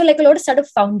 And also like a lot of startup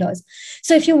founders.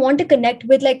 So if you want to connect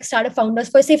with like startup founders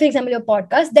for, say, for example, your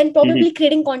podcast, then Hmm. probably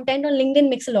creating content on LinkedIn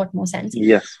makes a lot more sense.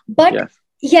 Yes. But Yes.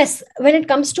 yes, when it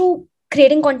comes to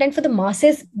creating content for the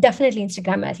masses, definitely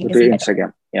Instagram, I think, is Okay. the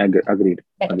Instagram. Yeah. Agreed.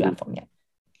 better Agreed. platform. Yeah.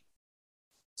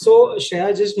 So,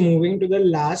 Shreya, just moving to the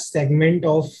last segment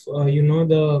of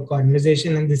the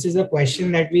conversation, and this is a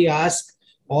question that we ask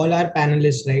all our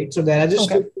panelists, right? So there are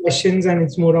just Okay. two questions, and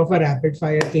it's more of a rapid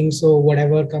fire thing. So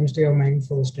whatever comes to your mind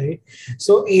first, right?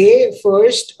 So, A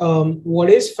first, what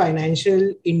is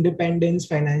financial independence,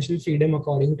 financial freedom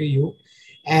according to you?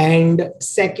 And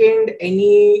second,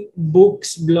 any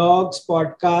books, blogs,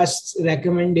 podcasts,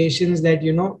 recommendations that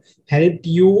helped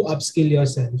you upskill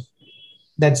yourself?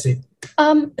 That's it.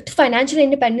 Financial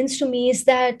independence to me is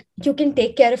that you can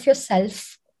take care of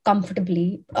yourself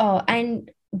comfortably,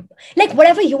 and like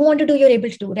whatever you want to do, you're able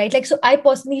to do, right? Like, so I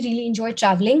personally really enjoy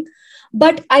traveling,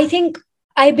 but I think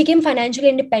I became financially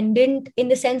independent in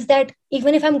the sense that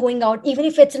even if I'm going out, even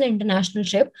if it's an international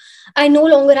trip, I no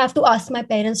longer have to ask my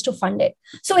parents to fund it.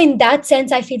 So in that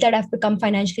sense, I feel that I've become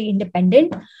financially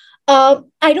independent.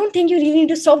 I don't think you really need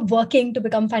to stop working to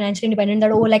become financially independent.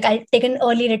 That, oh, like I'll take an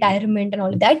early retirement and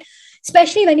all of that.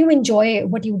 Especially when you enjoy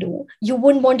what you do, you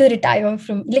wouldn't want to retire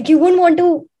from, like, you wouldn't want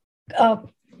to uh,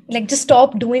 like just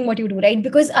stop doing what you do, right?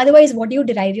 Because otherwise, what do you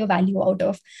derive your value out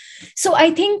of? So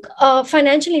I think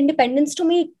financial independence to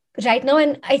me right now,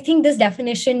 and I think this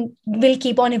definition will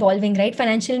keep on evolving, right?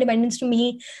 Financial independence to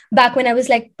me back when I was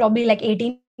like probably like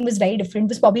 18 was very different. It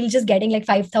was probably just getting like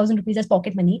 5,000 rupees as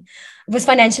pocket money was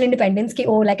financial independence. Ki,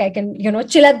 oh, like I can,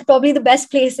 chill at probably the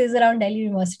best places around Delhi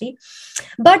University.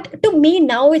 But to me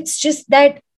now, it's just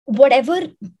that whatever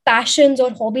passions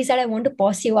or hobbies that I want to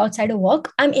pursue outside of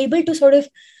work, I'm able to sort of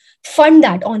fund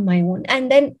that on my own. And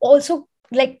then also,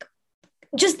 like,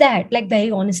 just that, like,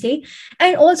 very honestly,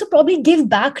 and also probably give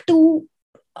back to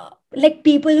like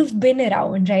people who've been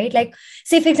around, right? Like,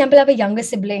 say, for example, I have a younger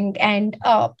sibling, and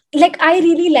like, I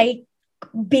really like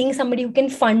being somebody who can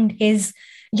fund his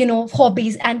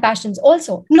hobbies and passions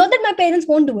also. Not that my parents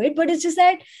won't do it, but it's just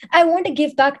that I want to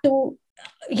give back to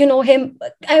him.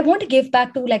 I want to give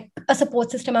back to like a support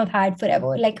system I've had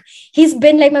forever. Like, he's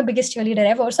been like my biggest cheerleader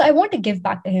ever, so I want to give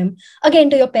back to him again,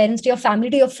 to your parents, to your family,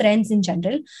 to your friends in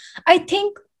general. I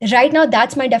think right now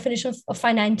that's my definition of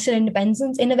financial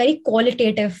independence in a very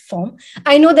qualitative form.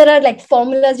 I know there are like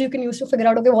formulas you can use to figure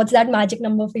out, okay, what's that magic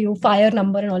number for you, fire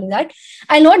number and all of that.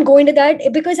 I'll not go into that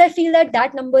because I feel that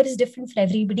that number is different for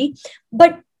everybody.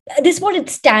 But this is what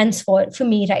it stands for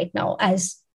me right now,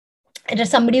 as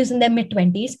somebody who's in their mid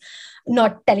 20s,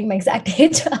 not telling my exact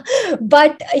age.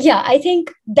 But yeah, I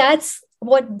think that's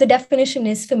what the definition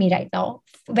is for me right now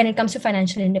when it comes to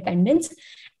financial independence.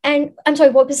 And I'm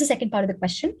sorry, what was the second part of the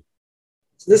question?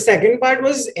 The second part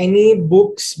was any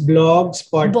books, blogs,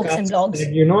 Books and podcasts blogs.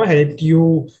 that helped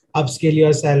you upskill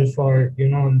yourself, or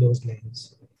on those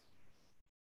lines.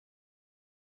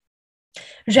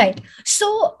 Right.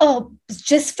 So,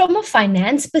 just from a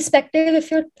finance perspective,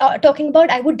 if you're talking about,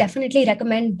 I would definitely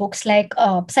recommend books like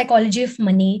Psychology of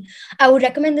Money. I would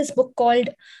recommend this book called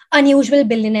Unusual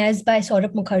Billionaires by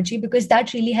Saurabh Mukherjee, because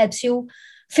that really helps you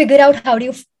figure out how do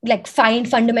you like find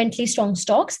fundamentally strong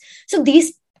stocks. So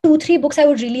these two, three books I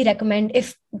would really recommend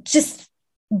if just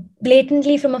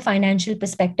blatantly from a financial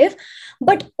perspective.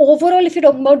 But overall, if you're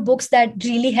talking about books that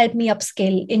really help me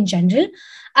upskill in general,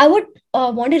 I would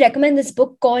want to recommend this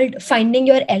book called Finding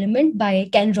Your Element by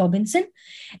Ken Robinson.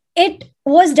 It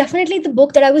was definitely the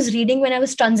book that I was reading when I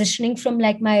was transitioning from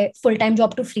like my full-time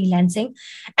job to freelancing.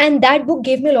 And that book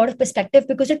gave me a lot of perspective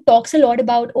because it talks a lot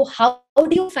about, oh, how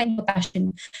do you find your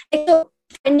passion? Like, so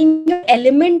finding your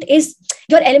element is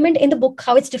your element in the book,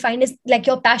 how it's defined is like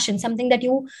your passion, something that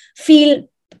you feel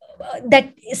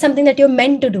that is something that you're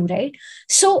meant to do, right?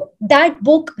 So that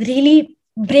book really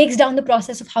breaks down the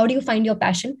process of how do you find your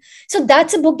passion. So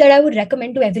that's a book that I would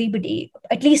recommend to everybody,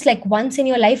 at least like once in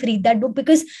your life read that book,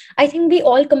 because I think we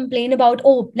all complain about,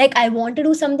 oh, like I want to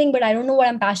do something but I don't know what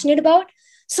I'm passionate about.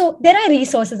 So there are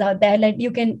resources out there that you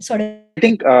can sort of. I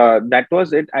think that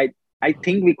was it. I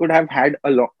think we could have had a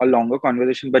longer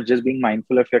conversation, but just being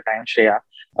mindful of your time, Shreya.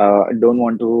 Don't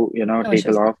want to No take a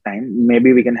issues. lot of time.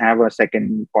 Maybe we can have a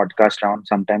second podcast round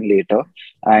sometime later,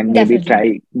 and maybe Definitely.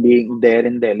 try being there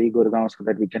in Delhi, Gurgaon, so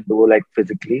that we can do like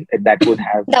physically. That would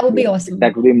have That would be awesome.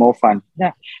 that would be more fun.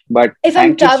 Yeah. But If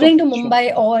I'm thank you so traveling to much.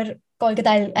 Mumbai or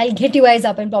Kolkata, I'll hit you guys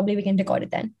up and probably we can record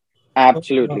it then.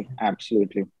 Absolutely,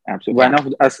 absolutely, absolutely. One Yeah.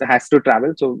 of us has to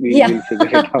travel, so we Yeah. will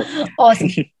figure it out. Awesome.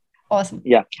 Awesome.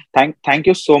 Yeah. Thank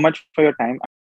you so much for your time.